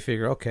 So they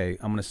figure, okay,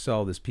 I'm going to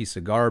sell this piece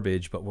of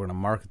garbage, but we're going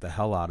to market the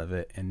hell out of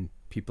it, and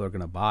people are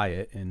going to buy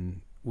it,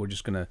 and we're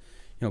just going to,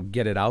 you know,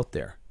 get it out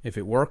there. If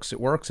it works, it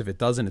works. If it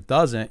doesn't, it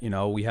doesn't. You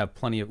know, we have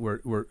plenty of,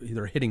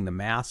 they're hitting the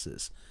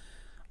masses.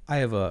 I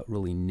have a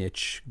really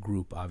niche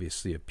group,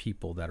 obviously, of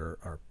people that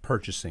are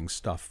purchasing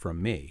stuff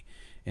from me,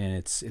 and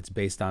it's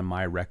based on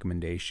my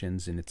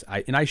recommendations, and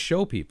I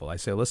show people. I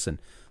say, listen,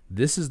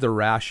 this is the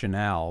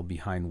rationale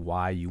behind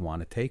why you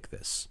want to take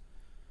this,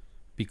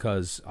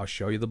 because I'll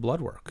show you the blood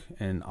work,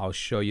 and I'll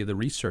show you the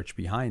research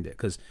behind it,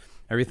 because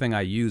everything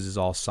I use is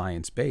all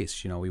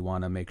science-based. You know, we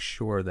want to make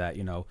sure that,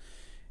 you know,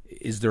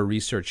 is there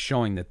research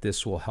showing that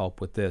this will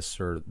help with this,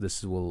 or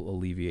this will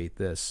alleviate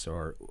this,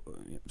 or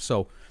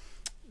so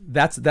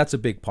that's a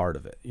big part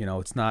of it. You know,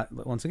 it's not,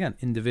 once again,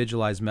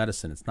 individualized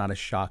medicine. It's not a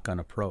shotgun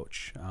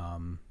approach.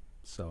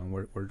 So, and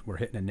we're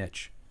hitting a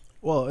niche.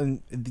 Well,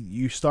 and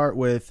you start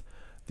with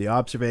the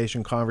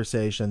observation,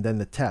 conversation, then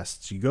the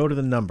tests. You go to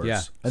the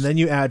numbers, and then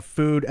you add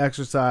food,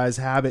 exercise,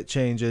 habit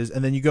changes,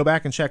 and then you go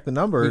back and check the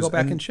numbers. We go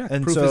back and check.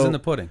 Proof is in the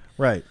pudding.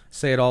 Right.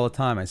 Say it all the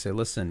time. I say,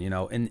 listen, you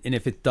know, and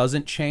if it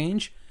doesn't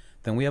change,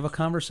 then we have a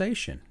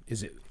conversation.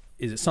 Is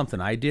it something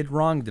I did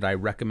wrong? Did I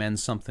recommend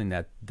something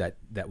that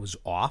was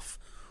off,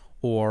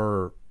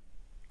 or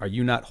are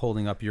you not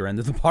holding up your end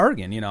of the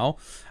bargain? You know,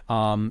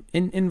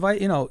 invite.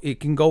 You know,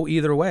 it can go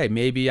either way.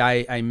 Maybe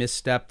I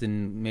misstepped,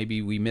 and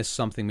maybe we missed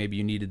something. Maybe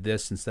you needed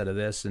this instead of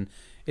this. And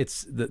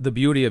it's the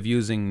beauty of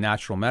using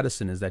natural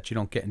medicine is that you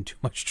don't get in too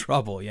much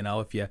trouble. You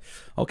know, if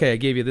I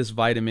gave you this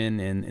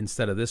vitamin and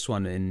instead of this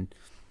one, and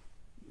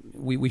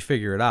we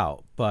figure it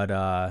out. But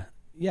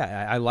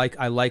yeah, I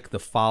like the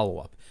follow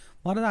up.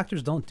 A lot of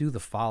doctors don't do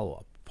the follow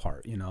up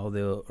part. You know,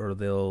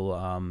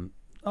 they'll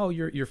oh,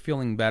 you're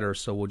feeling better,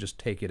 so we'll just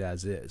take it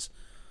as is,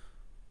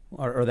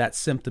 or that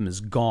symptom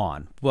is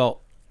gone.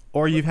 Well,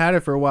 or you've had it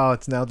for a while;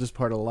 it's now just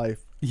part of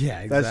life.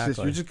 Yeah,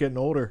 exactly. You're just getting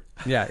older.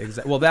 Yeah,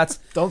 exactly. Well, that's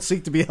don't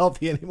seek to be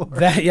healthy anymore.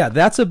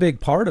 That's a big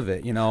part of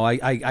it. You know,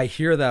 I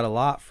hear that a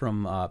lot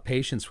from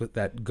patients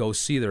that go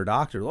see their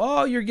doctor.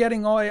 Oh, you're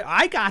getting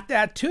I got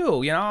that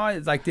too. You know,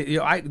 it's like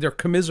they're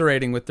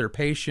commiserating with their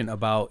patient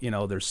about, you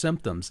know, their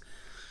symptoms.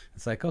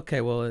 It's like,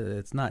 okay, well,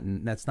 that's not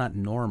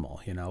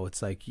normal. You know,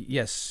 it's like,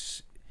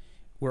 yes,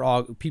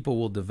 people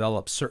will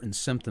develop certain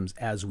symptoms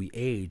as we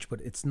age, but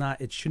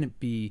it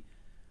shouldn't be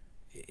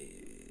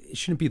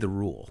the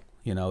rule.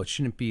 You know, it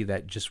shouldn't be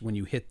that just when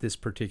you hit this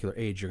particular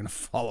age, you're going to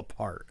fall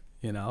apart,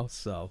 you know?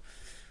 So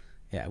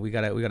yeah, we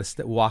got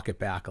to walk it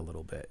back a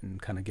little bit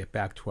and kind of get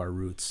back to our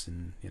roots.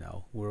 And, you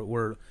know,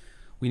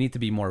 we need to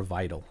be more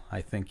vital.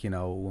 I think, you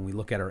know, when we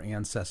look at our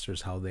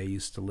ancestors, how they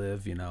used to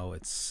live, you know,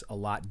 it's a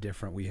lot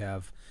different. We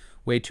have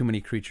way too many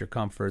creature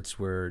comforts.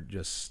 We're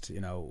just, you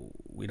know,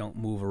 we don't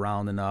move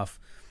around enough.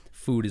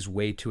 Food is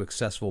way too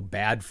accessible.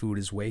 Bad food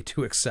is way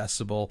too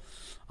accessible.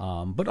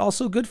 But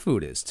also good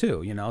food is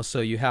too, you know,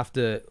 so you have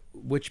to,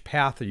 which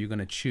path are you going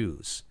to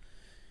choose?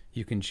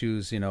 You can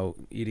choose, you know,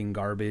 eating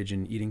garbage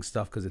and eating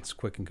stuff because it's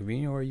quick and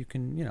convenient, or you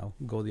can, you know,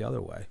 go the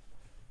other way.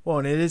 Well,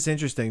 and it is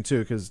interesting too,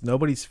 because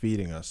nobody's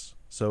feeding us.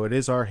 So it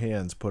is our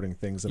hands putting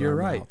things in our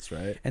mouths,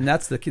 right? And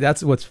that's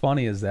what's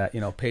funny is that,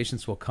 you know,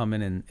 patients will come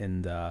in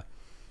and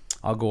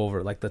I'll go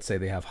over, like, let's say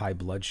they have high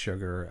blood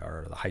sugar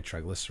or the high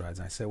triglycerides.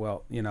 And I say,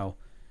 well, you know,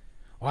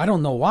 I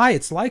don't know why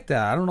it's like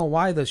that. I don't know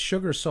why the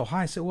sugar is so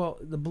high. I said, well,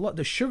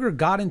 the sugar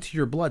got into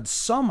your blood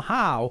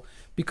somehow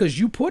because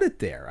you put it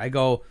there. I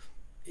go,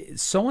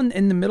 someone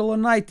in the middle of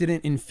the night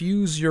didn't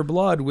infuse your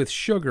blood with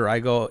sugar. I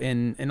go,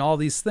 and all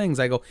these things.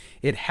 I go,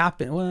 it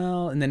happened.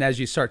 Well, and then as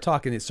you start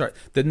talking,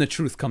 then the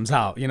truth comes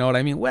out. You know what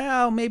I mean?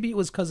 Well, maybe it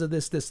was because of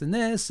this, this, and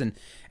this. And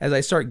as I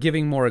start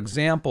giving more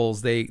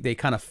examples, they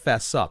kind of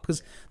fess up,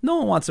 because no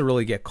one wants to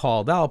really get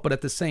called out. But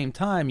at the same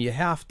time, you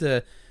have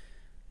to,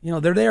 you know,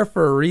 they're there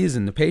for a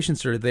reason. The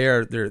patients are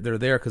there. They're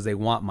there because they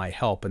want my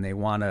help, and they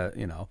want to,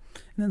 you know.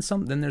 And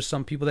then there's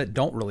some people that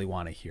don't really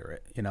want to hear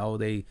it. You know,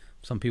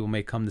 some people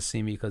may come to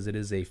see me because it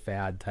is a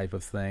fad type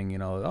of thing. You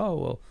know, oh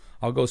well,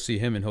 I'll go see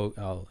him and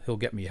he'll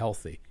get me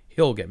healthy.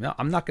 He'll get me. No,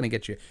 I'm not going to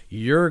get you.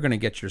 You're going to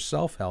get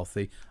yourself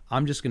healthy.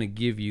 I'm just going to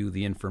give you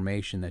the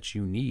information that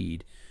you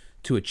need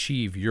to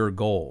achieve your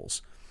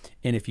goals.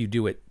 And if you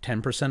do it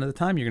 10% of the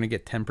time, you're going to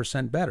get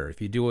 10% better.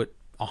 If you do it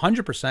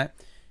 100%,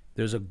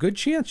 there's a good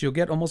chance you'll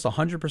get almost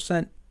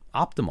 100%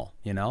 optimal,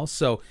 you know?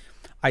 So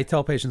I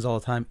tell patients all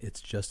the time,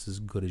 it's just as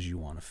good as you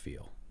want to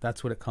feel.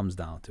 That's what it comes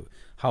down to.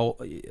 How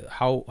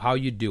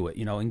you do it,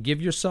 you know, and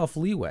give yourself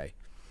leeway.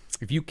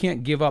 If you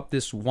can't give up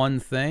this one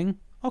thing,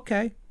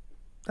 okay,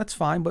 that's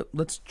fine, but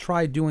let's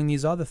try doing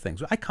these other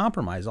things. I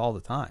compromise all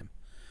the time.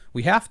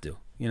 We have to,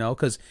 you know,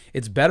 because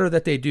it's better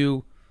that they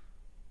do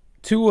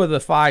 2 of the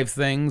 5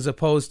 things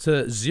opposed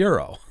to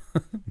 0.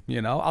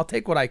 You know, I'll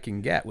take what I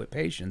can get with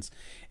patients.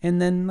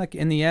 And then, like,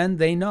 in the end,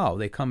 they know.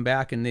 They come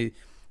back and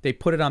they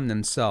put it on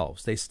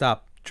themselves. They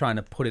stop trying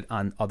to put it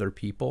on other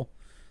people.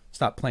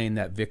 Stop playing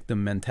that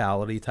victim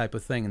mentality type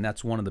of thing. And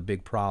that's one of the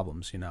big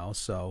problems, you know.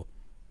 So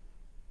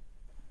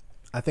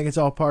I think it's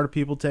all part of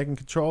people taking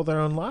control of their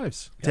own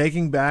lives,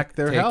 taking back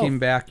their health. Taking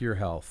back your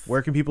health.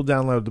 Where can people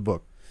download the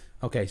book?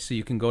 Okay, so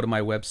you can go to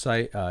my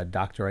website,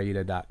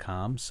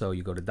 draieta.com. So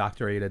you go to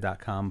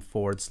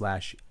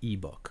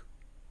draieta.com/ebook.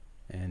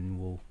 And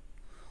we'll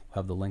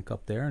have the link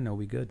up there, and it'll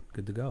be good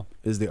to go.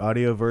 Is the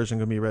audio version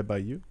going to be read by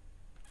you?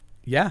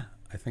 Yeah,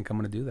 I think I'm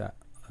going to do that.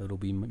 It'll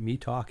be me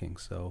talking,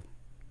 so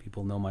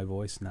people know my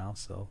voice now.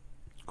 So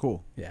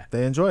cool. Yeah,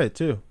 they enjoy it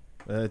too.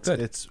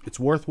 It's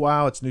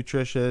worthwhile. It's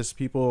nutritious.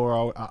 People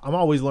are. I'm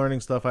always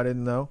learning stuff I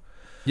didn't know.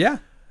 Yeah.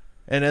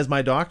 And as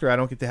my doctor, I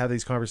don't get to have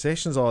these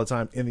conversations all the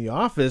time in the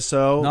office.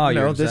 So no, you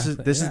know, exactly,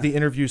 this is the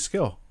interview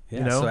skill. Yeah,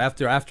 you know? So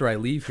after I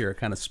leave here, it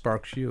kind of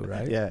sparks you,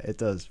 right? Yeah, it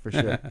does, for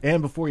sure.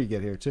 And before you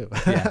get here, too.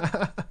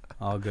 Yeah,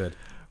 all good.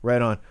 Right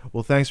on.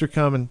 Well, thanks for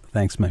coming.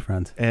 Thanks, my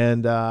friend.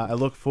 And I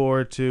look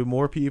forward to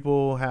more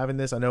people having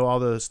this. I know all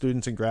the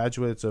students and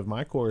graduates of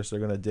my course are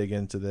going to dig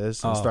into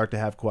this and start to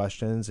have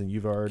questions. And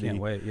you've already can't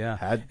wait, yeah.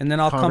 had and then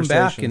I'll come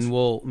back and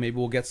maybe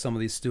we'll get some of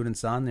these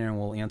students on there and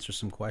we'll answer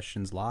some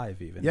questions live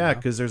even. Yeah,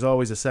 because there's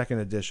always a second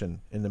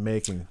edition in the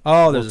making.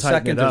 Oh, there's a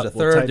second, there's a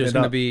third, there's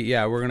going to be,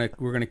 yeah, we're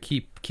gonna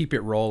keep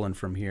it rolling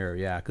from here,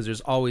 yeah, because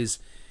there's always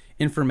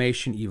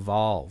information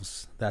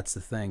evolves. That's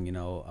the thing, you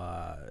know,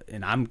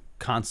 and I'm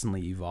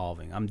constantly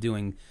evolving. I'm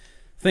doing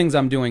things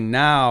I'm doing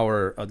now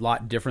are a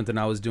lot different than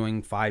I was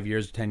doing 5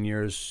 years, 10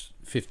 years,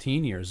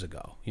 15 years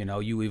ago. You know,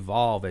 you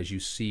evolve as you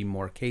see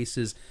more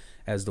cases.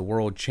 As the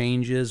world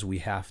changes, we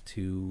have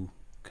to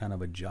kind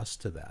of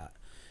adjust to that.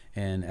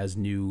 And as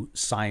new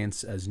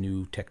science, as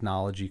new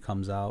technology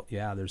comes out,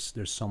 yeah, there's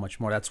so much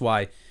more. That's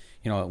why,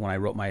 you know, when I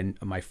wrote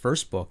my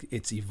first book,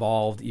 it's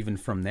evolved even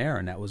from there,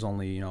 and that was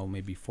only, you know,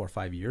 maybe 4 or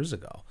 5 years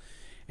ago.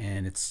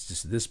 And it's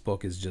just, this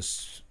book is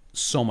just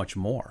so much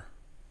more.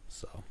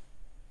 So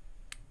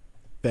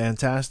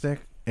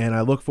fantastic. And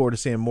I look forward to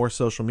seeing more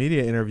social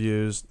media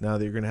interviews now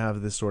that you're going to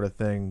have this sort of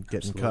thing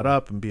getting cut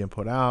up and being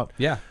put out.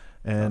 Yeah.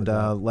 And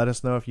let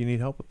us know if you need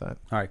help with that.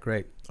 All right,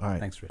 great. All right.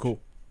 Thanks, Rich. Cool.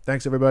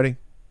 Thanks, everybody.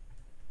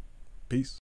 Peace.